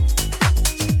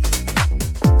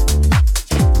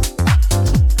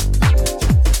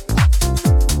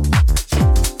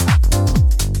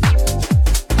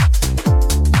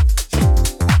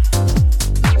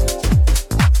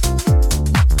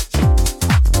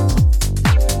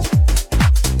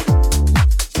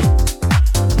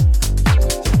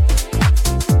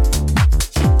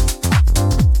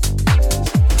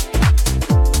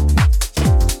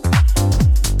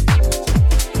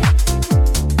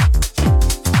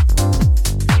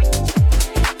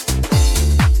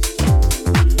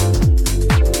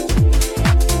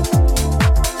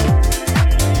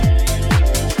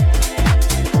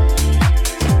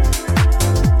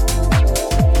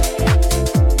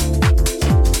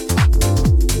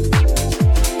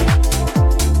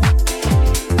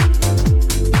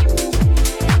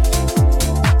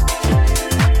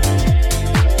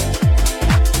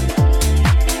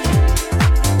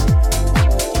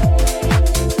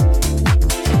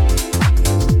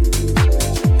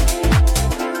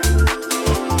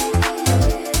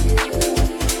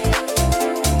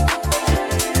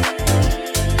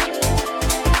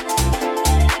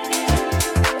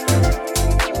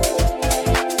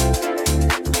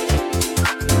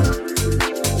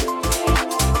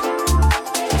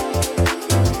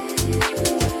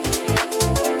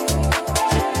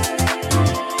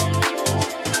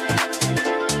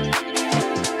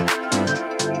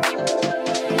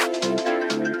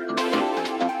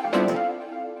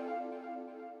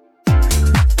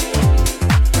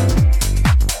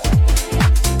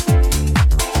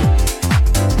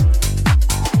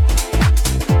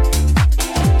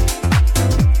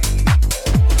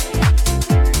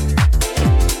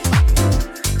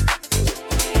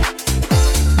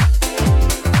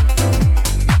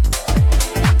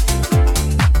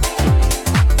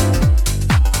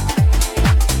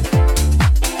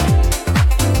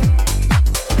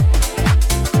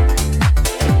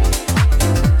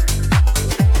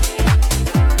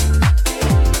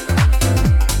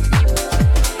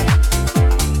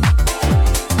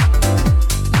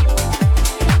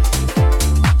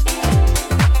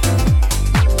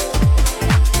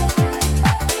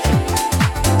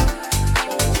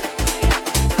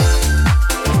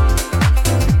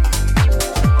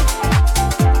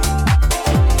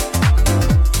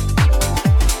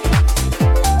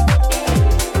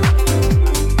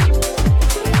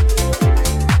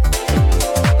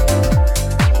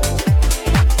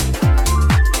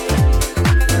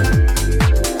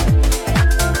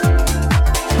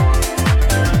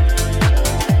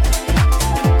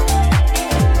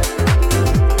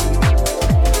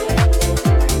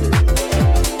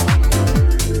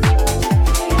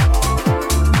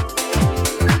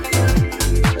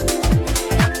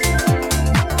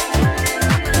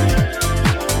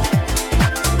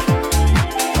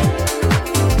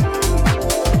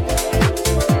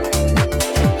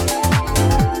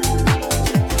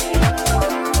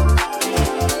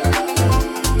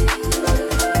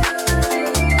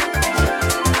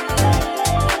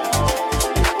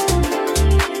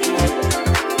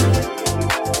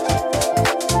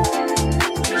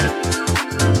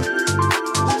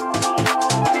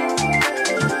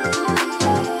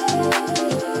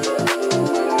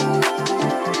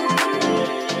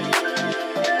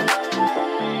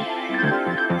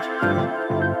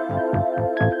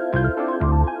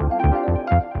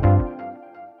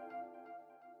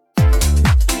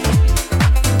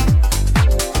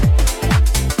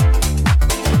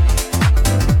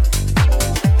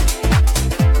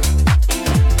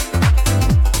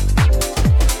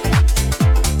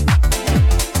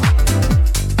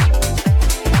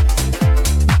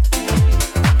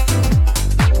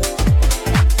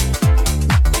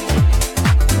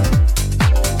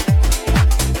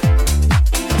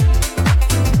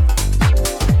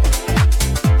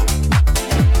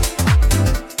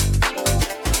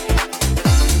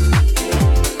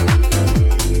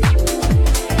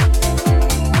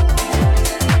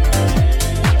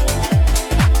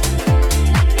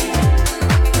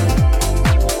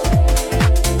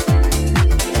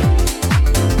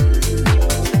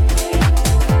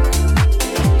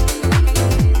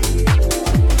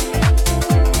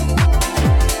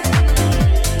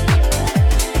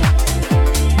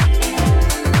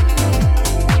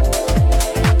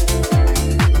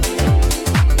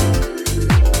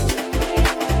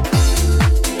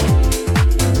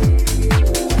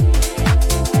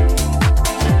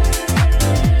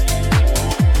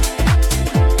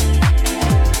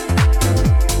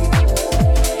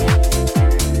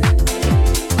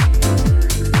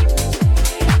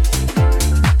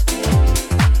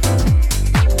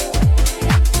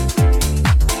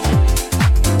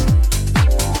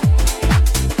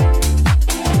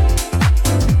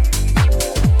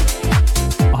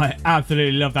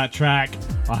 Absolutely love that track.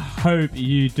 I hope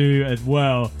you do as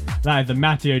well. That is the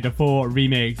Matteo Dufour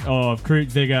remix of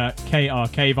Kreuziger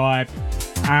KRK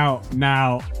Vibe, out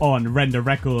now on Render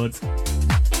Records.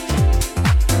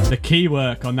 The key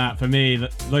work on that for me,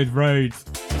 those roads,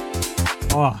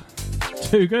 oh,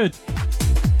 too good.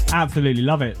 Absolutely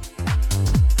love it.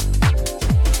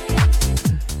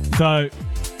 So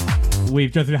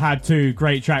we've just had two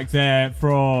great tracks there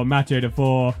from Matteo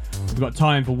Dufour. We've got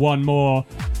time for one more,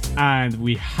 and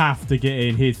we have to get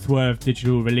in his Swerve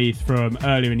Digital release from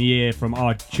earlier in the year, from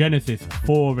our Genesis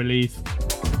 4 release.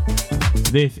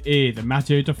 This is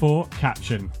Matteo Dufour,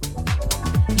 Caption.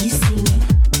 You see me.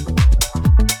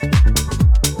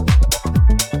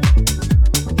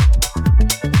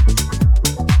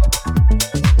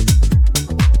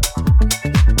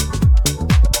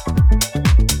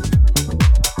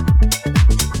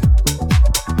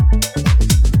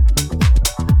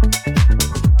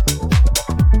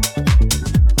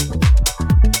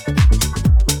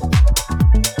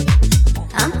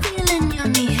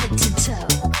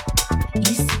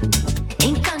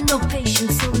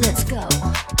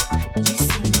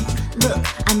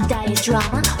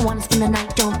 Drama. Wanna spend the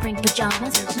night, don't bring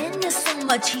pajamas. Man, there's so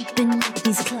much heat beneath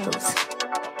these clothes.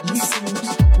 You see me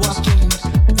walk in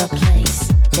the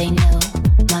place. They know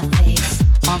my face.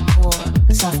 Encore,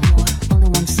 sophomore, only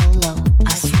one solo.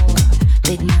 I swore,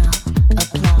 big mouth,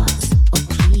 applause. Oh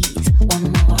please, one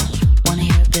more. Wanna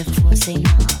hear it before say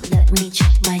no. Let me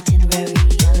check my itinerary.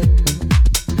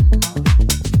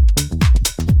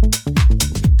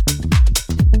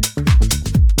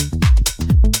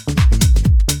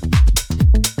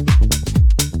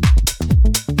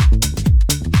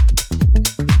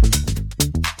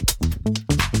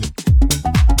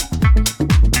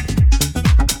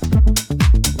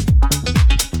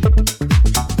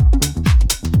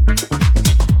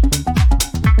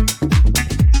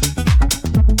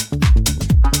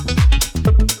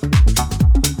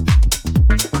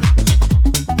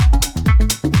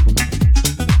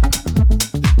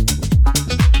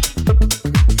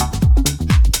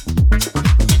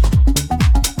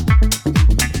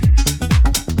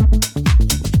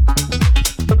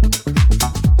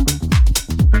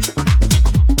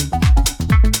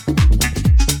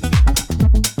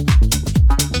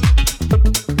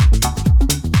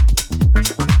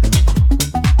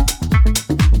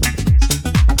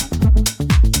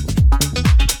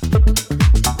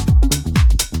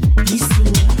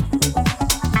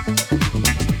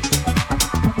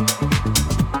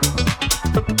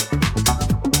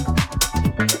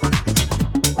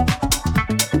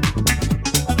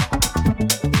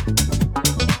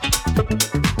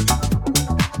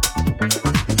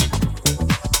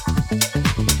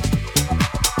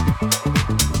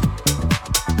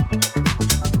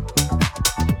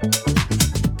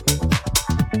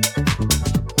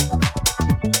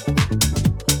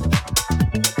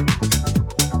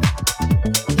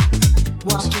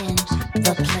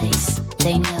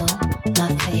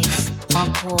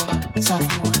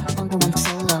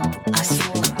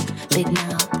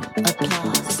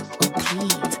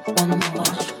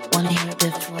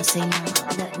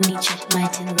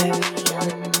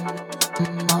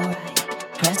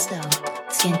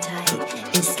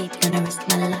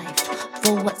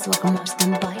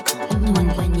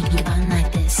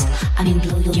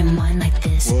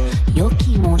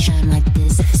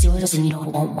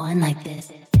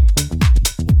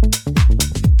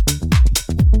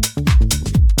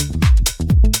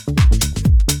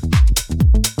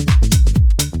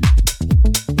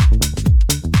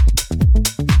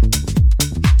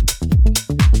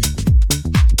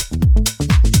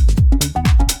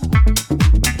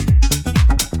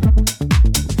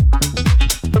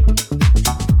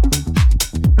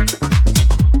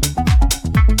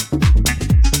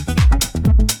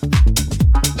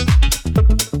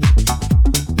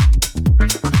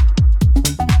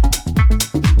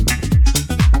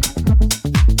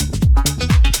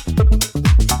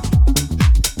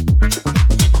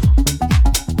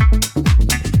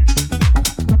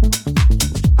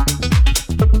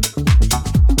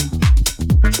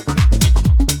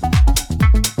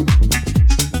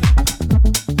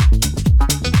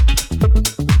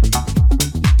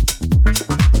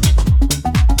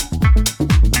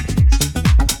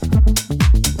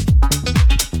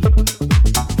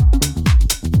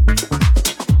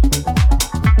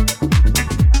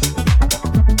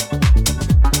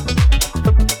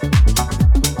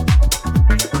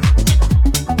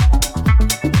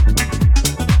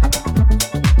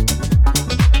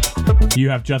 You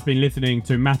have just been listening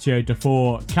to Matteo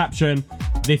Dufour, Caption.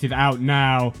 This is out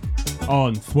now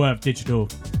on Swerve Digital.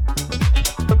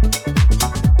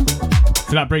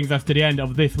 So that brings us to the end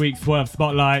of this week's Swerve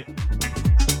Spotlight.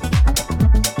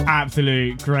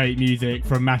 Absolute great music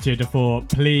from Mathieu Dufour.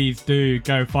 Please do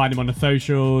go find him on the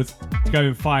socials. Go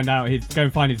and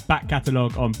find his back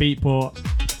catalogue on Beatport,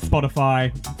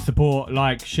 Spotify. Support,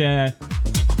 like, share.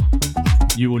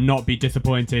 You will not be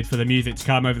disappointed for the music to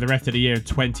come over the rest of the year in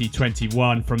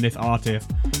 2021 from this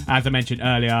artist. As I mentioned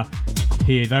earlier,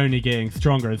 he is only getting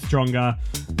stronger and stronger.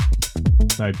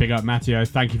 So big up Mathieu.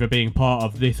 Thank you for being part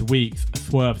of this week's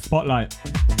Swerve Spotlight.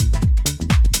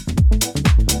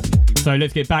 So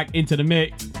let's get back into the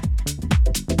mix.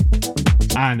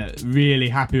 And really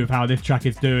happy with how this track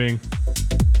is doing.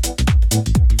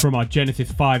 From our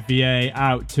Genesis 5 VA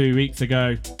out 2 weeks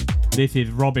ago. This is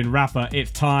Robin Raffa,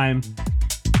 It's Time.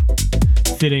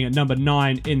 Sitting at number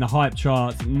 9 in the hype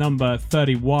charts, number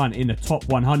 31 in the top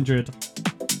 100.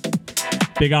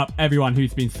 Big up everyone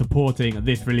who's been supporting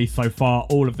this release so far.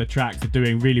 All of the tracks are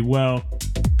doing really well.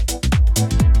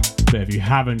 But if you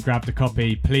haven't grabbed a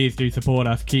copy, please do support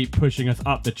us. Keep pushing us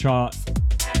up the charts.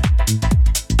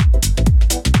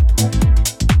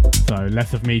 So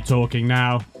less of me talking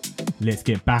now. Let's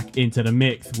get back into the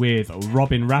mix with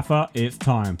Robin Raffa. It's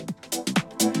time.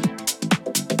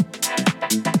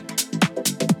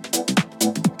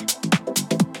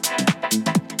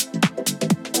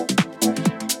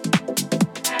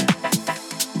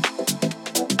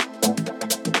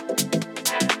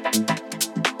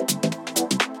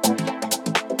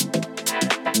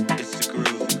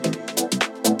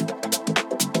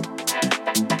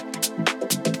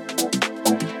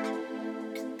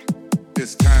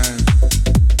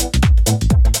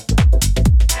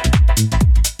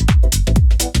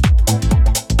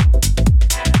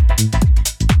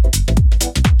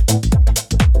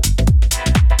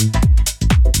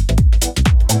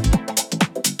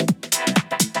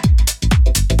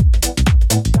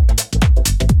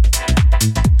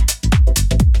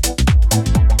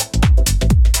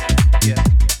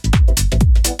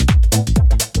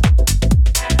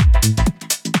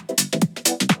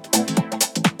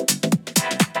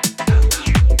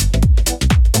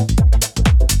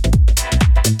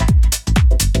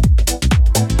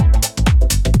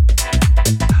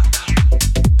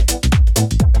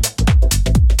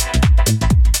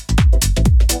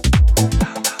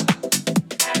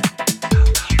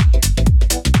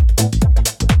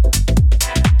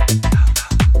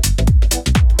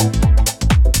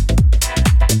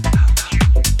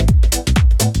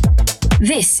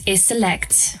 This is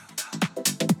Select.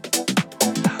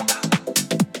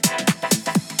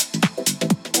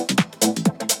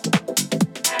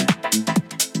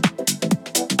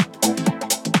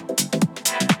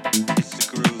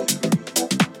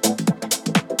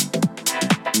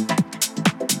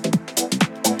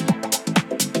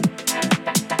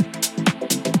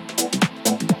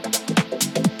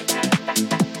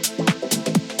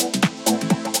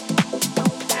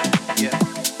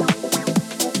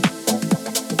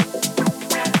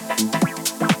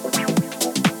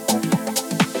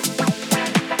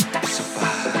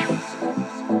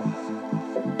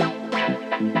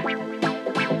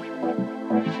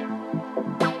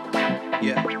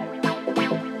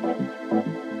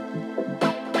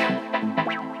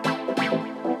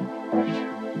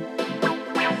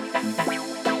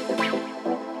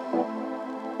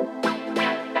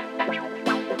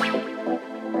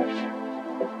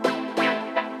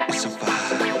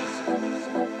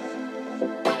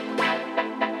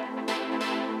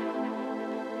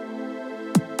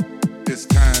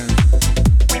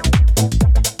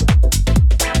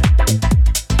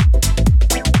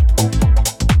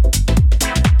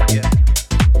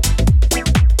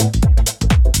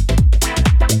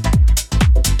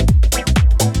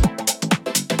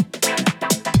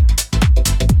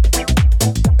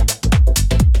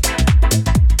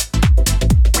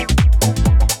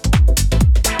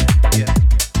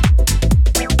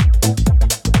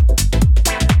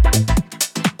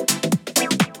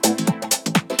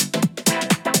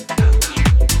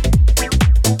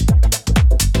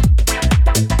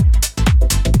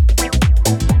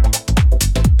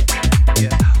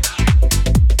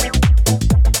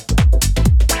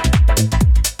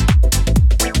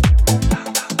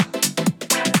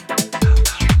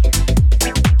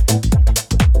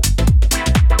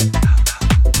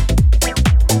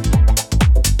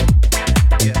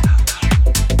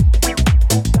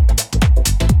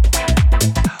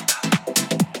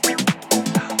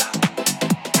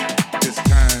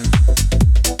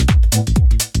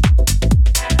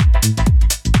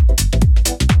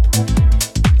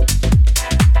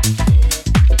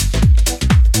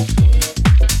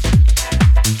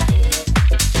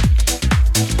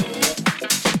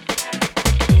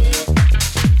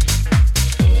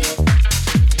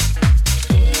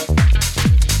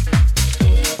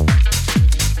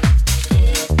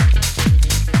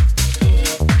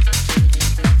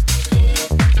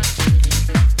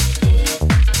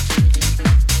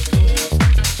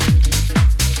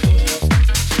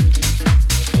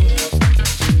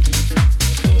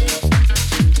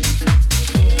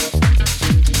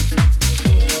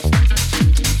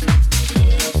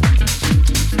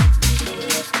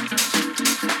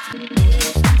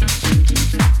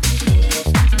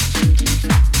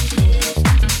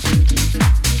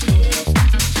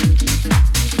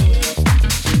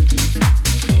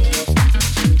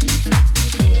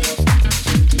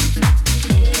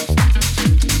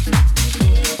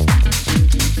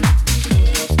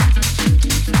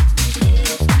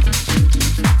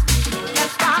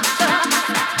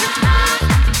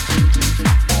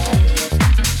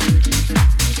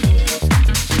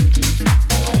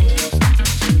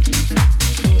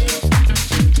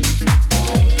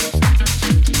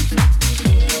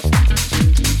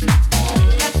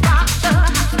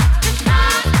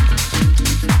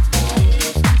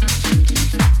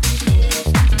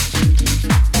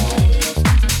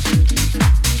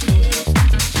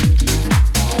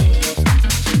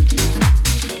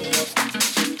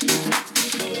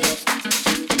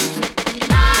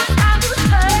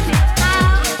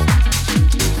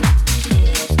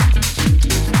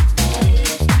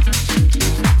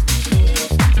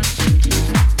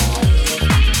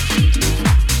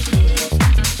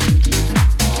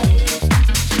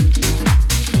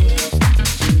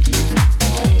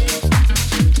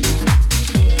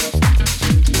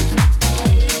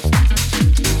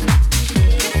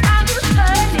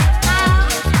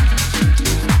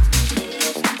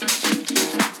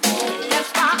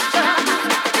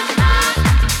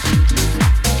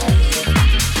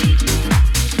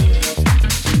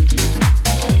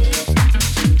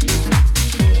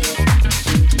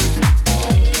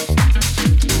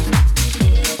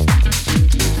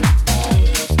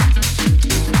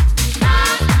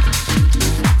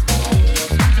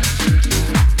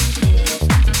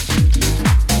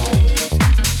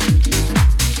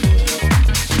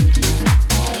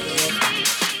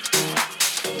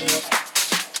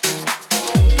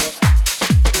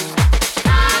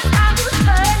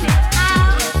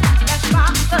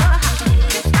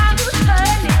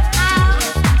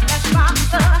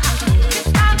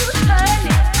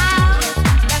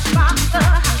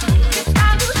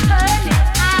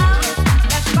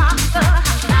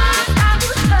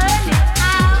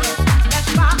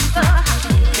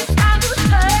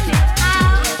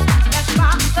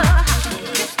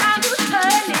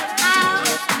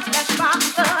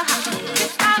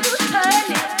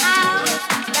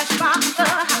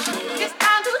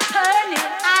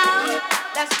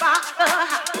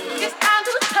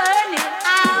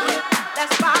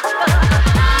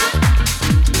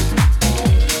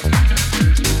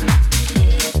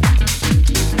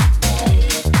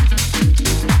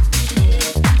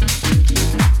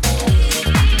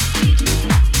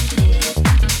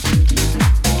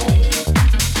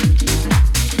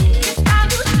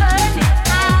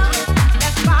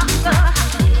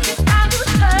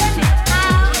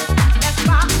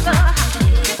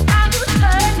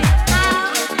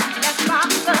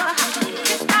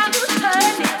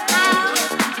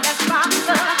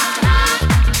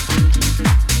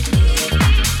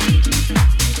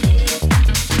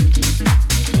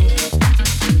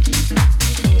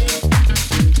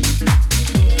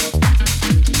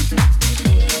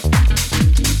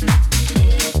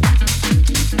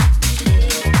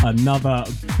 another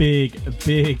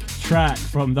big track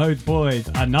from those boys.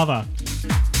 Another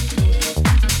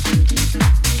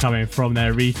coming from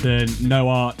their recent No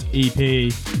Art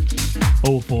EP.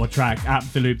 All 4 tracks,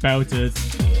 absolute belters.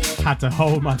 Had to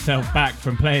hold myself back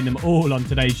from playing them all on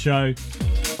today's show.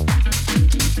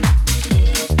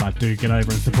 But do get over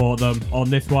and support them on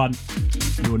this one.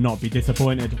 You will not be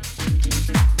disappointed.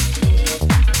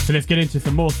 So let's get into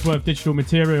some more Swerve Digital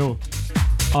material.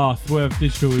 Our Swerve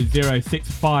Digital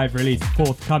 065 release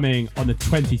forthcoming on the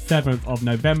 27th of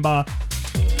November.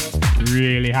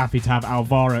 Really happy to have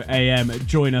Alvaro AM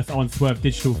join us on Swerve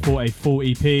Digital for a full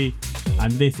EP.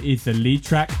 And this is the lead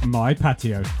track, My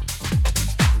Patio.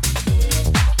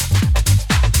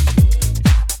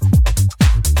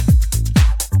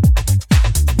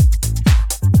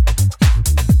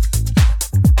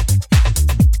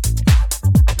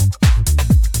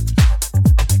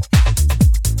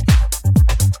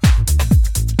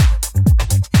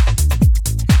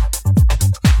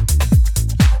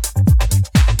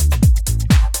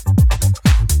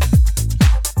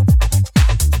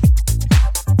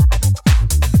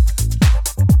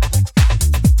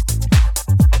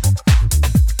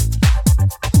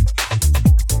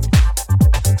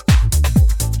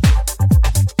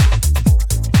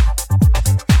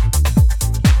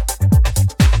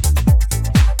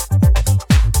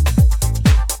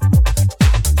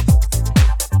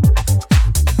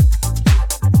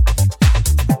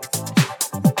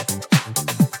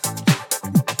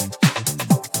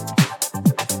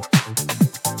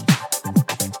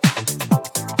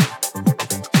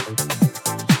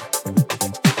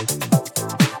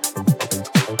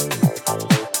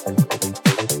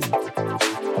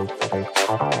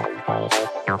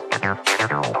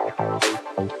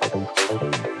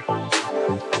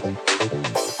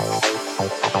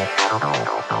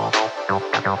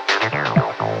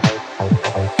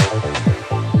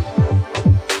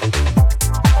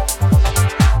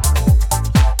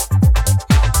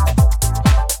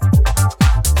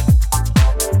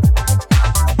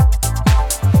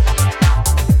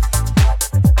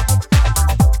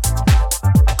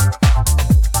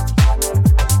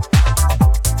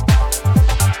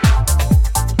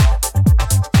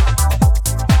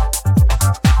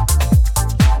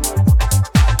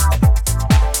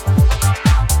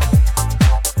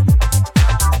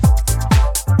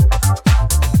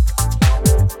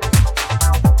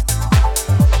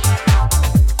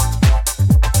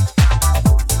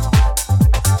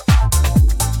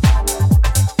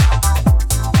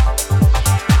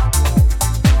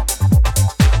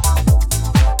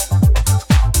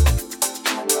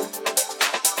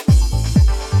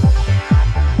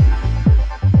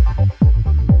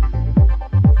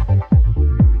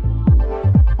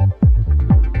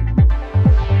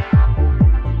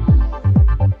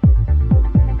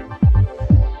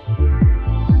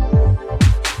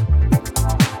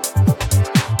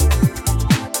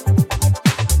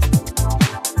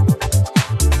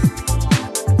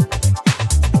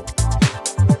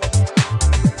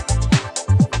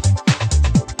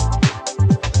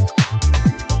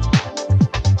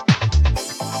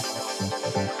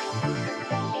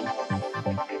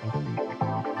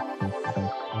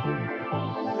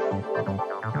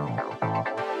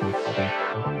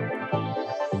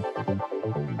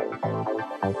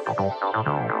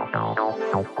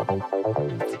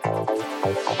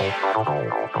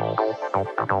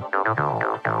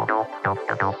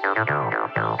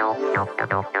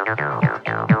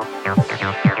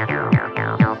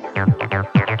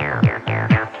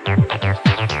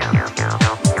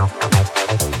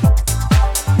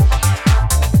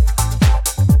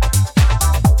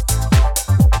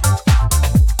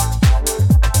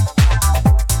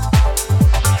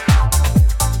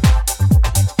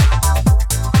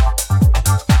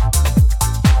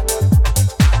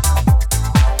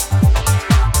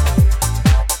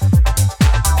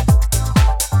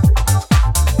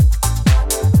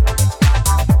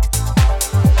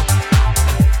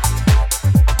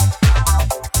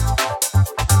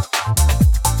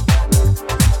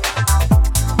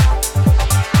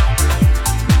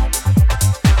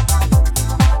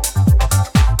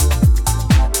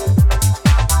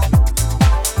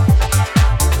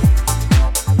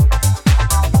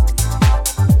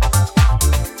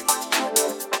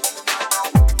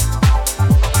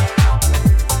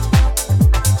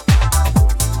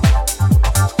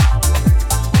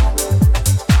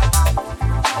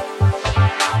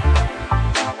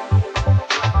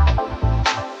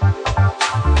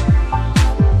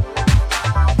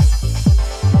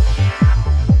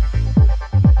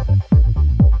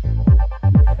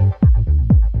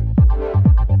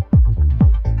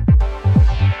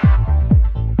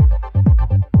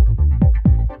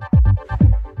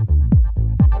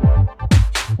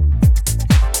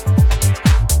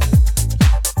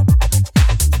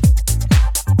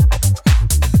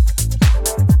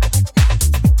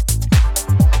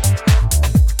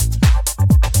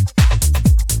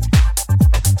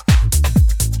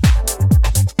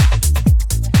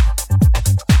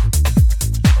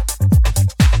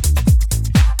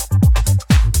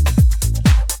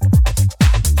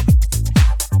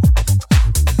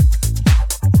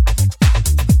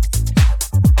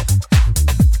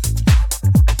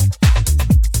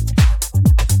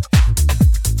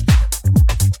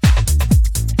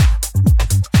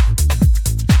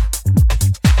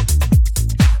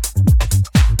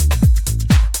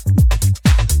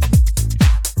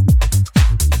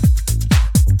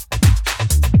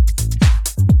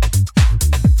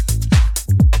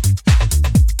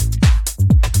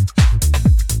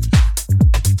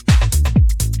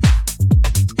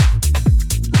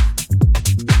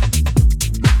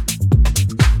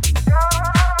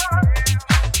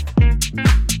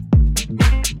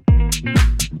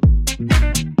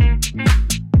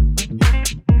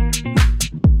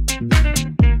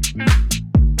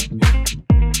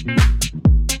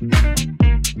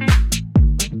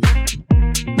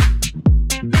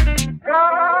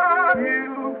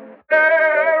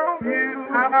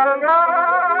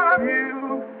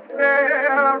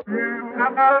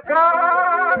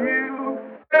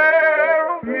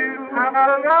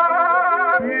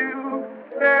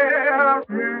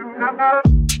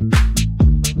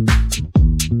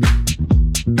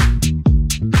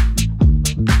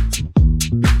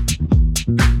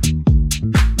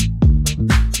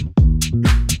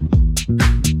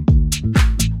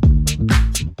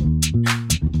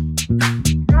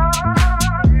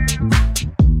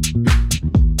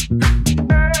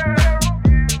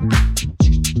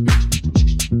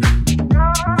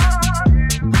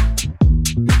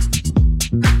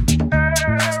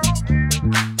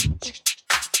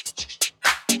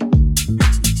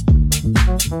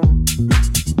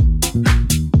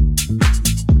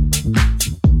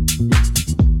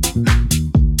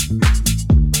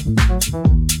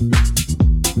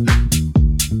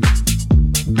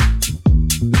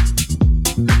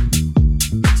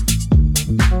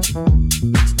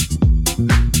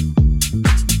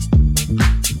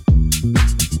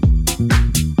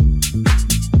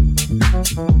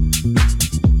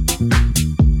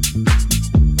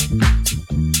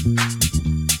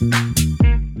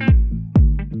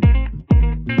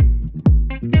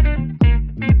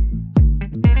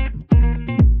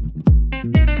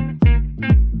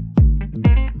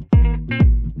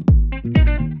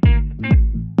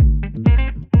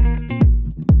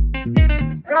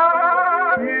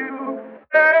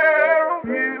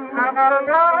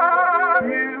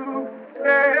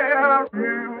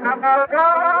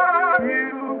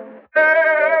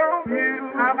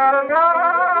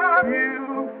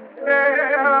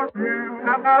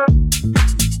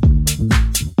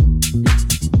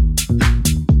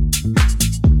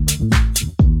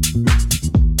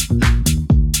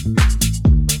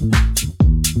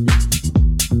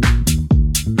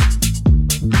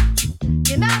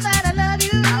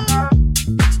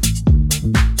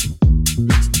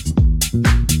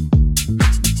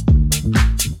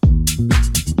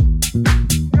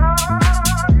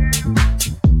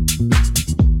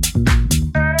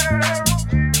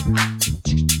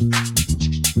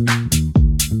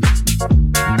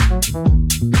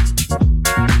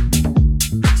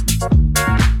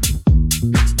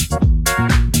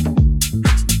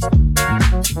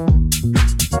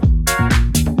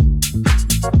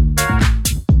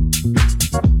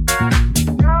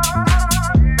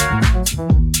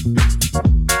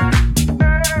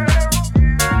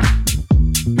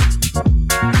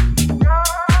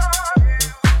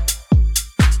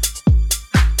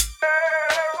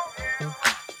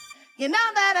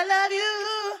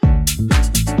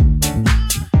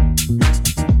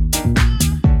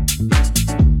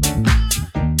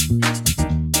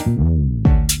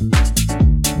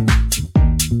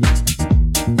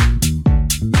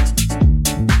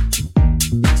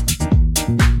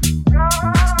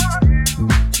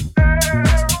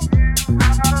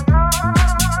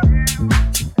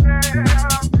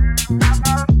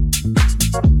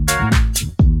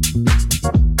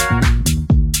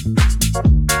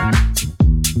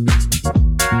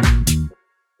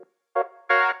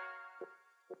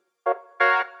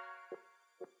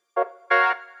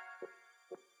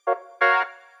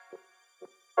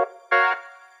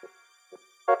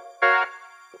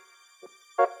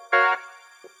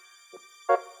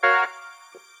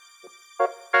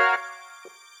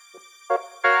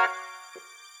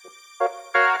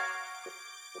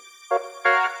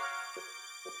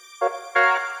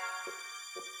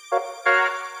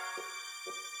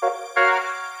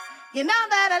 You know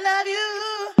that I love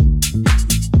you.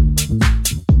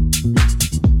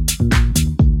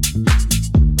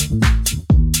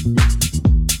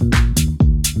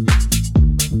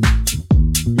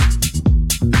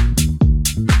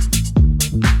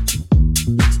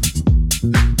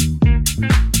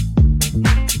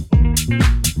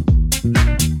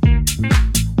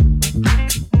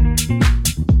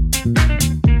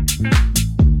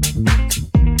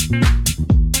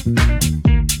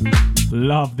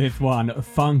 Love this one,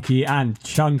 funky and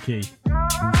chunky.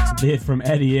 This from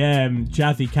Eddie M,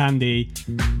 Jazzy Candy.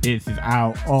 This is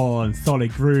out on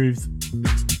Solid Grooves.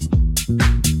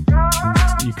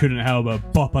 You couldn't help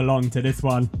but bop along to this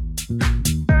one.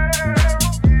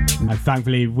 And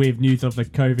thankfully, with news of the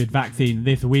COVID vaccine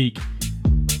this week,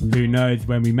 who knows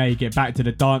when we may get back to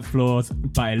the dance floors,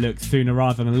 but it looks sooner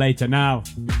rather than later now.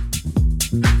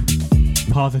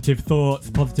 Positive thoughts,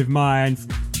 positive minds.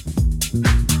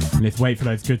 Let's wait for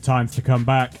those good times to come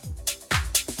back.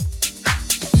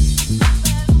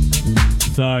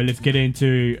 So let's get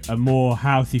into a more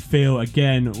housey feel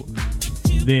again.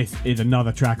 This is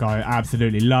another track I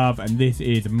absolutely love, and this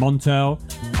is Montel,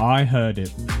 I Heard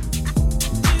It.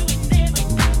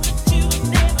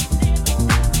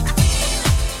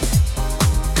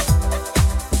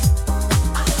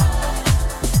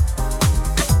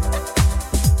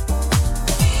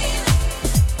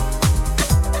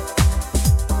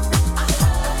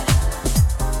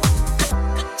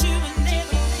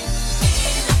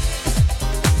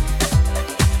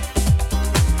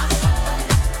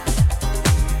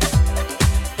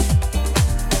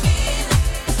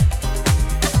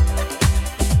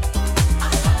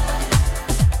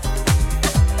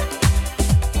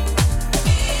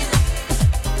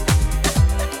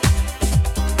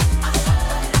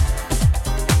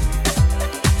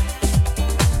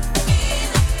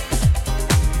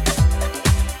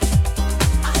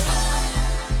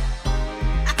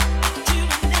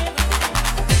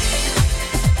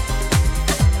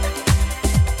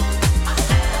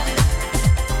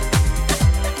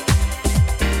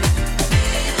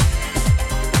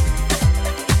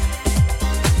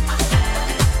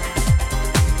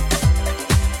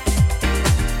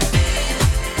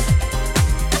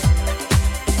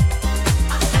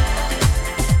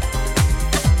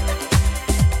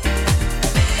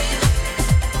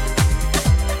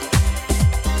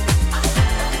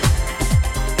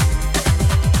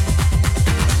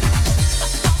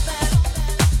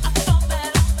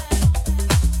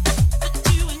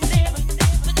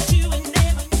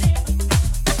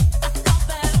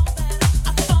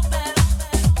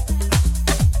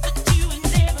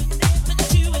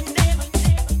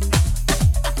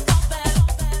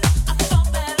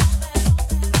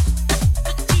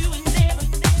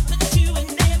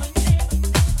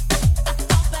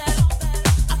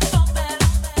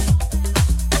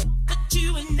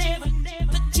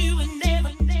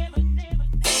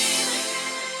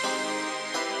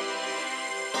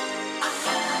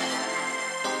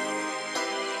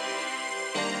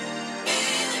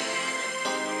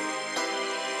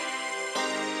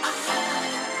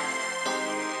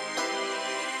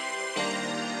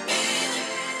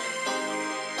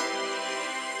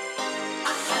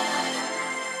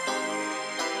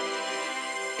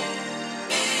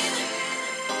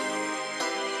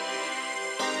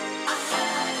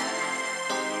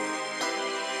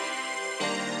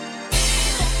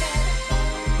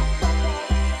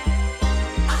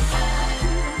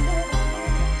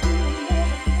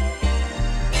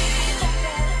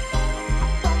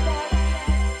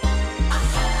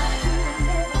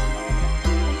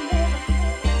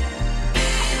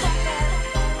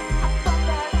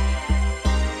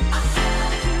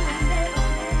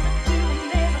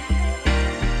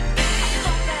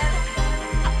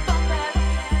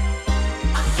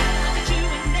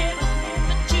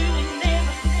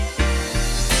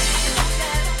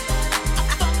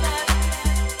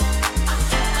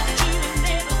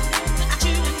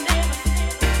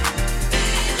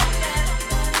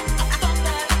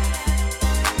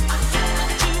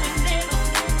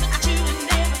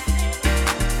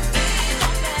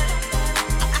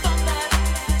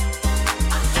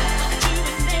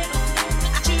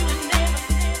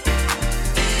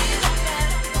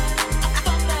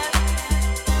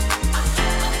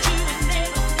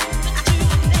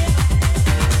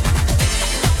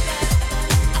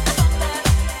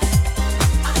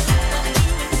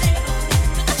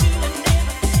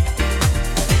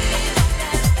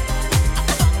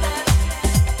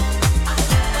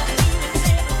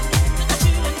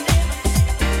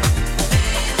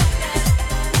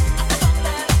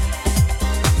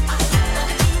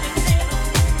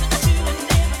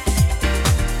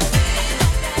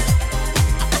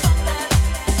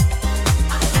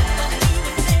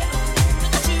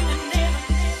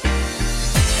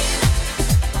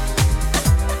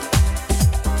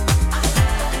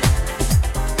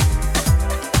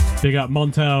 Big up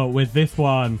Montel with this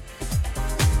one.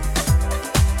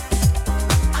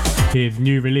 His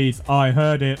new release, I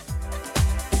Heard It.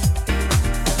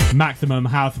 Maximum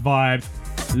house vibes.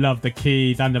 Love the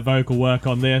keys and the vocal work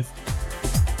on this.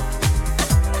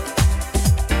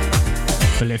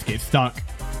 So let's get stuck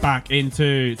back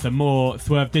into some more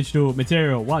Swerve Digital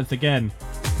material. Once again,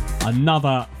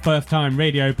 another first time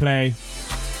radio play.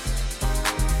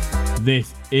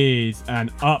 This is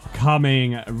an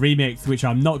upcoming remix which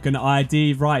I'm not going to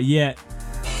ID right yet,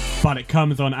 but it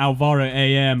comes on Alvaro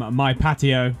AM, My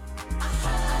Patio.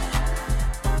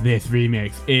 This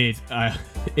remix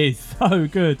is so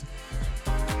good,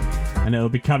 and it'll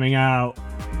be coming out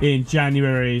in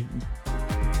January,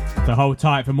 so hold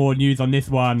tight for more news on this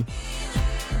one.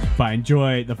 But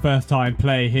enjoy the first time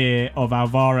play here of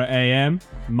Alvaro AM,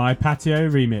 My Patio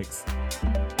remix.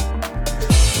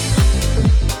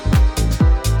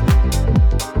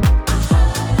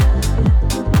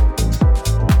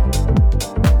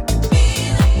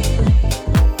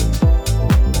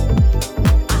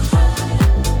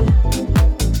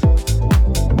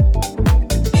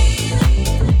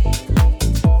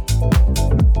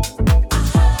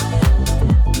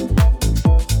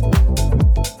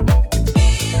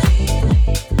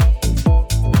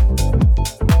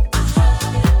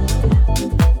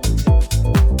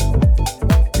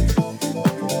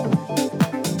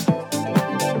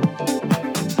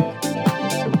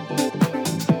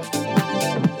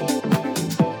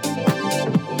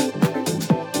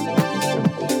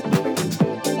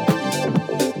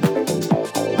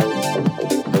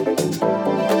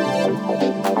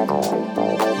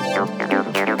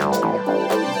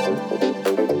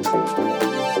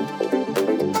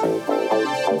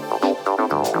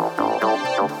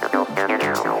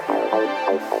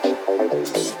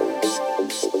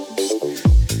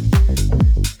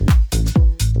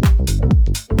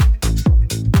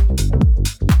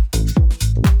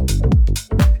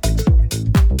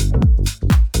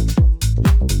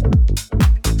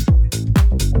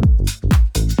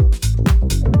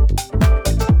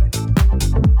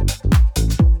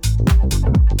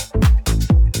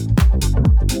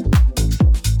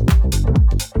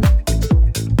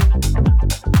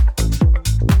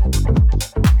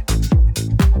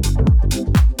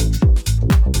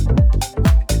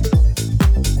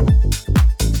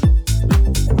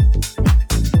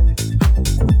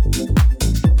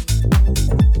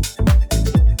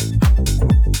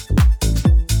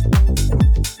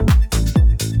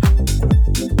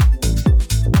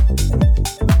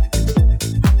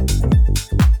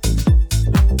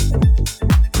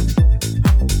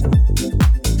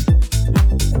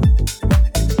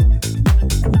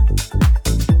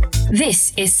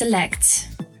 This is Select.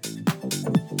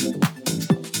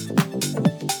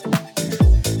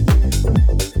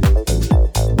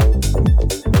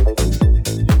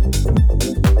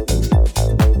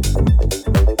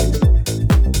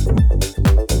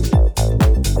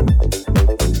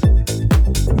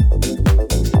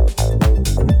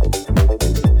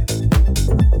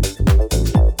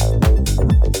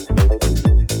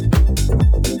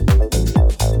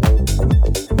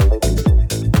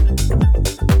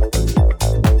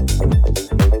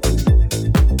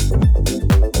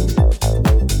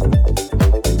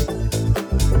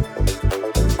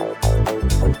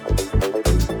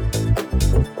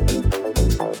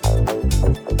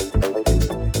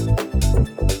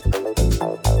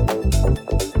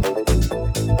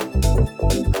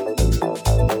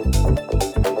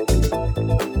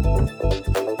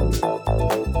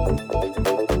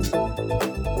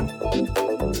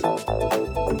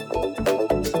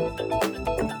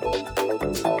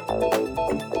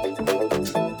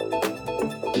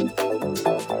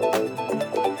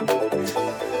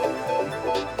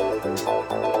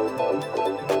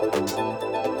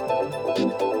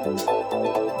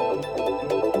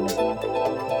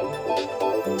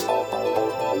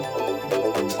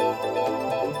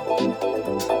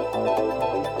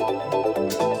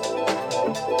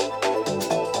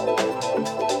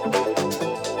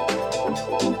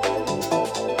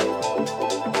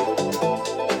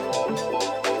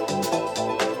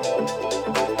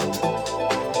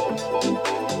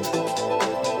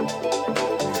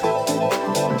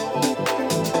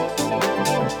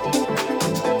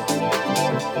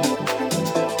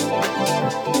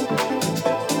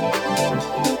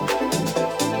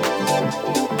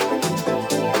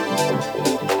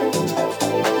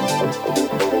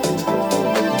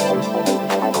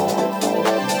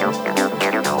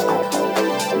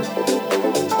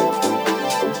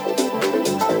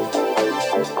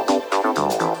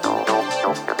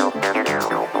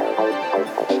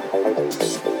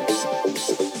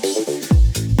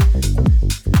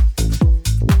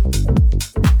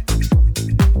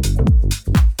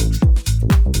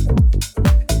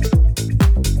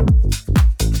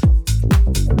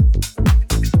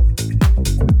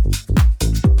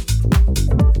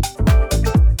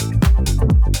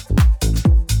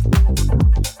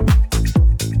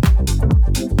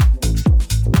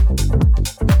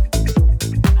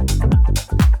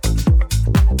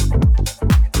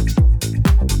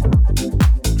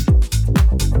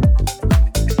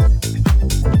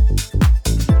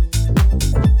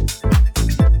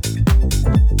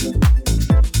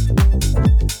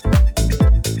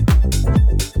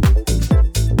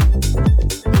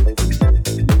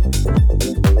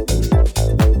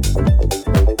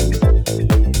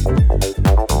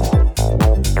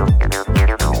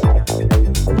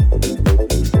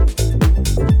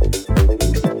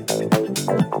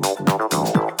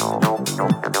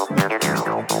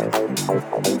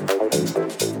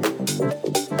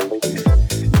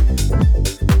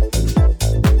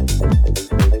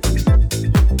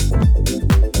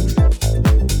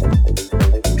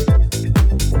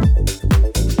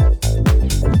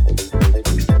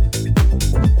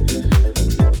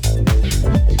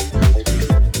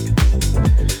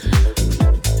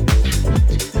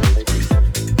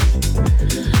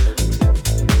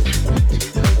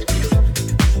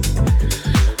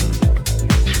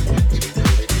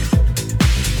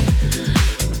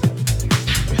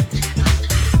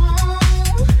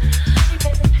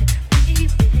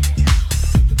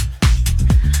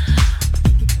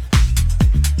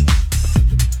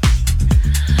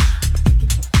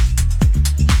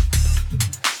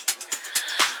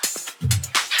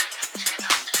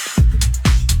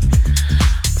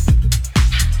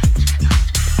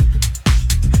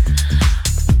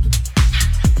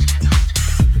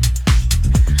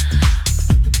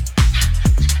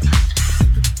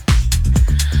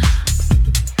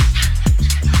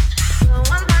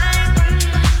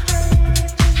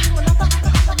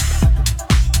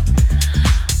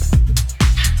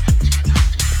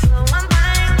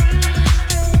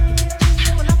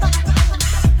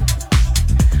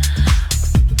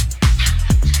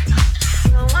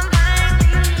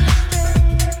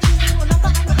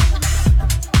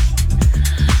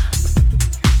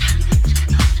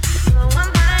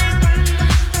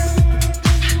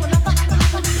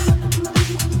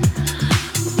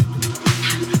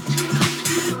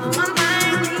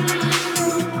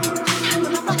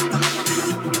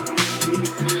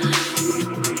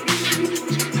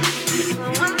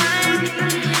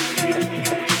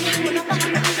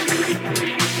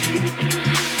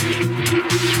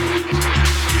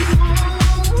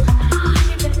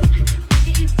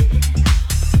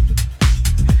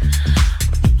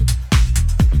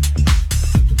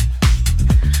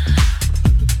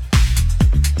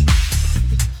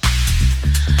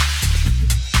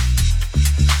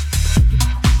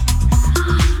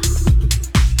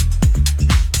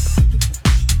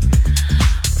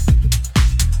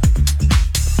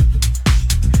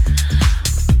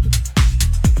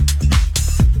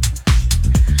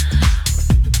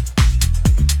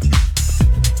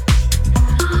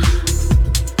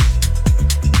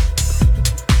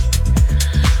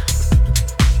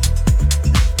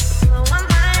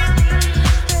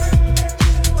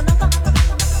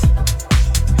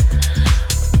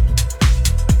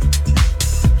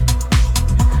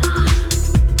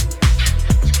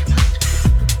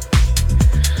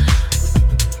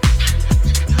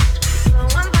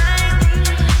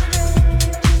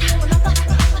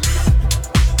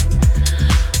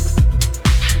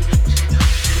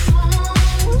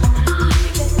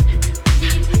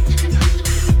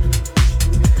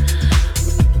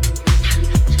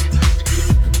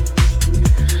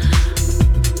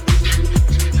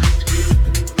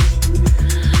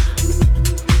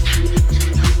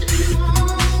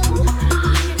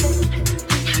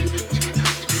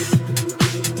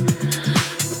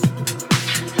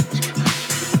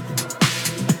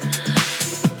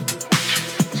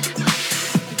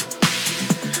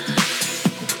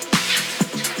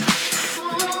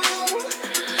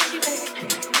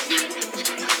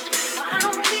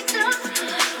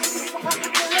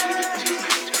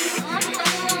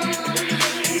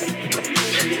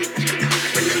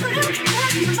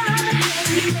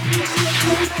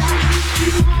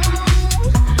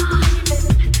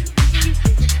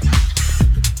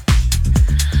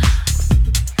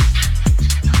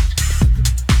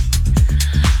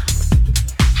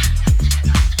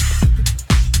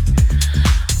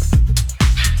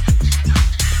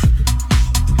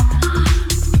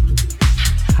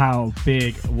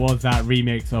 big was that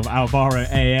remix of Alvaro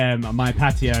AM, My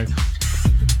Patio.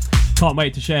 Can't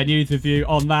wait to share news with you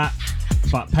on that,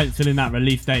 but pencil in that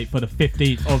release date for the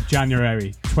 15th of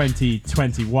January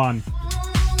 2021.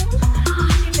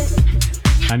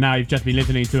 And now you've just been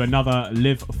listening to another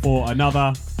Live for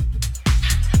Another.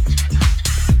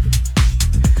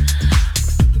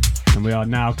 And we are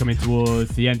now coming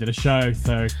towards the end of the show,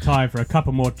 so time for a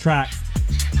couple more tracks.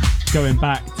 Going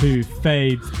back to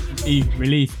Fabe's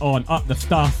release on Up the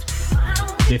Stuff.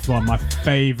 This one, my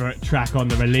favourite track on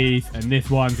the release, and this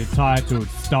one's entitled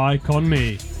Strike on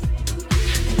Me.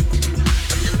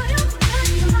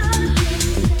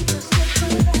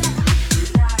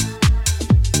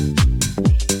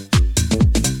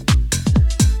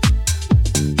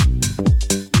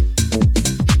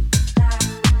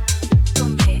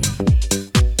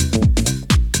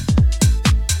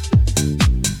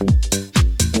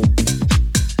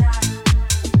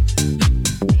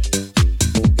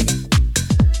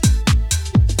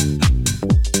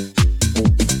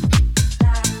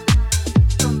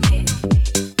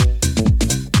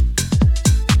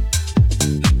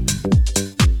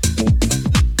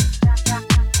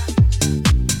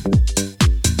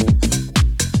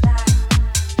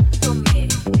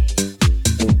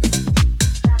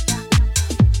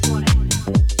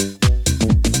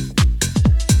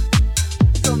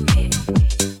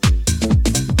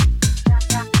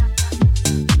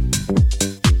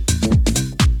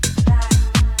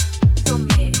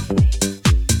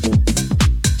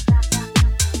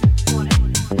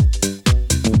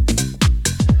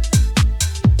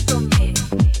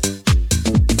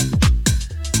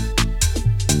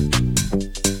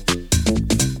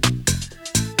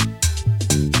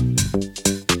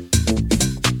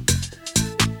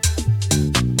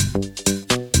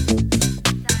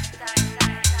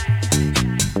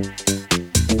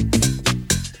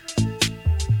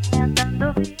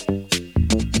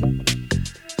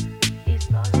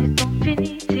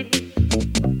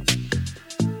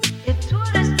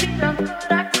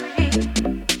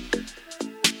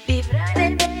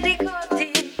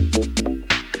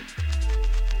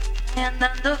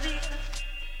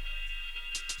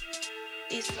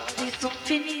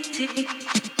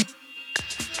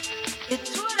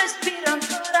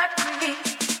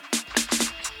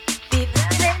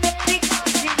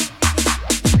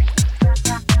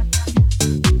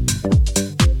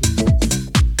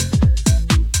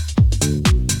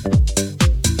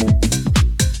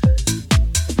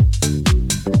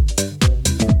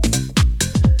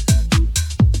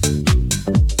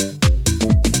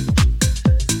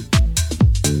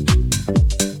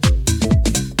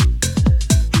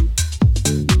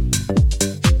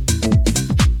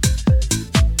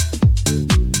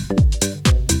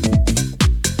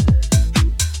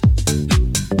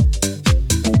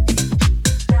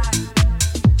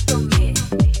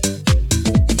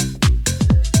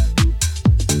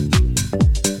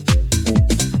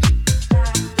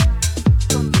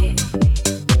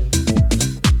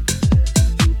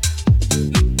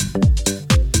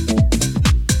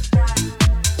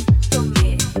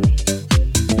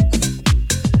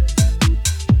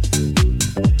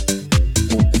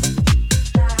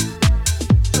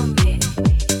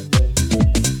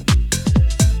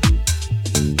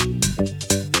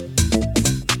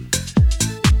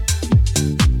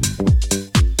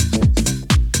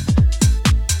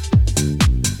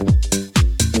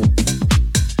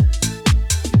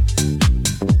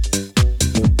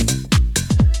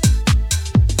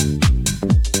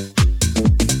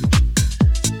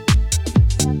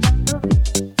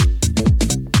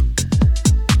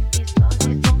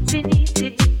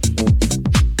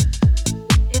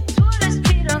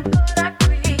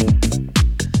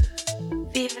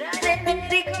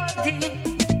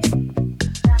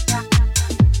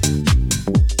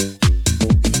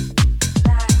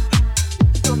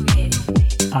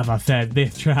 As I said,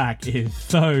 this track is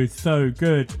so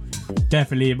good.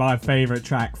 Definitely my favourite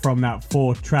track from that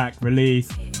 4-track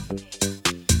release.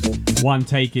 One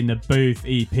Take in the Booth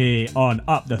EP on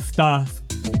Up the Stuff.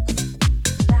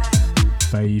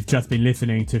 So you've just been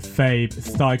listening to Fabe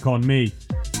Strike on Me.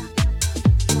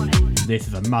 This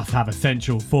is a must-have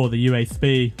essential for the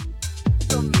USB.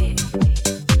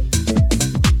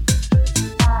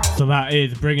 So that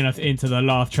is bringing us into the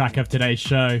last track of today's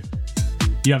show.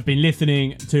 You have been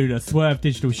listening to the Swerve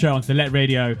Digital Show on Select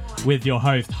Radio with your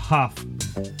host Huff.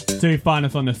 Do find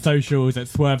us on the socials at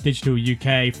Swerve Digital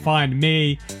UK. Find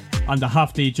me under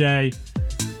Huff DJ.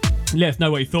 Let us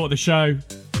know what you thought of the show.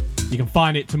 You can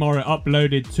find it tomorrow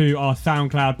uploaded to our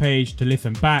SoundCloud page to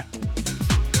listen back.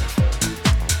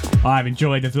 I've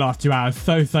enjoyed this last 2 hours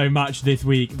so much this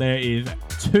week. There is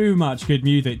too much good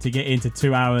music to get into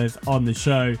 2 hours on the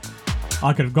show.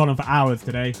 I could have gone on for hours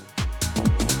today.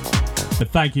 But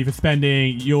thank you for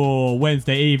spending your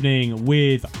Wednesday evening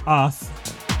with us.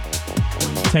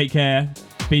 Take care,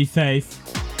 be safe,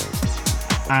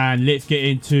 and let's get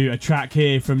into a track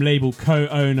here from label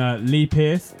co-owner Lee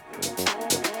Pierce.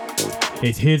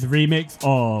 It's his remix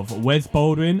of Wes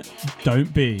Baldwin,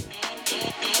 Don't Be.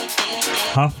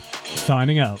 Huff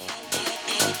signing out.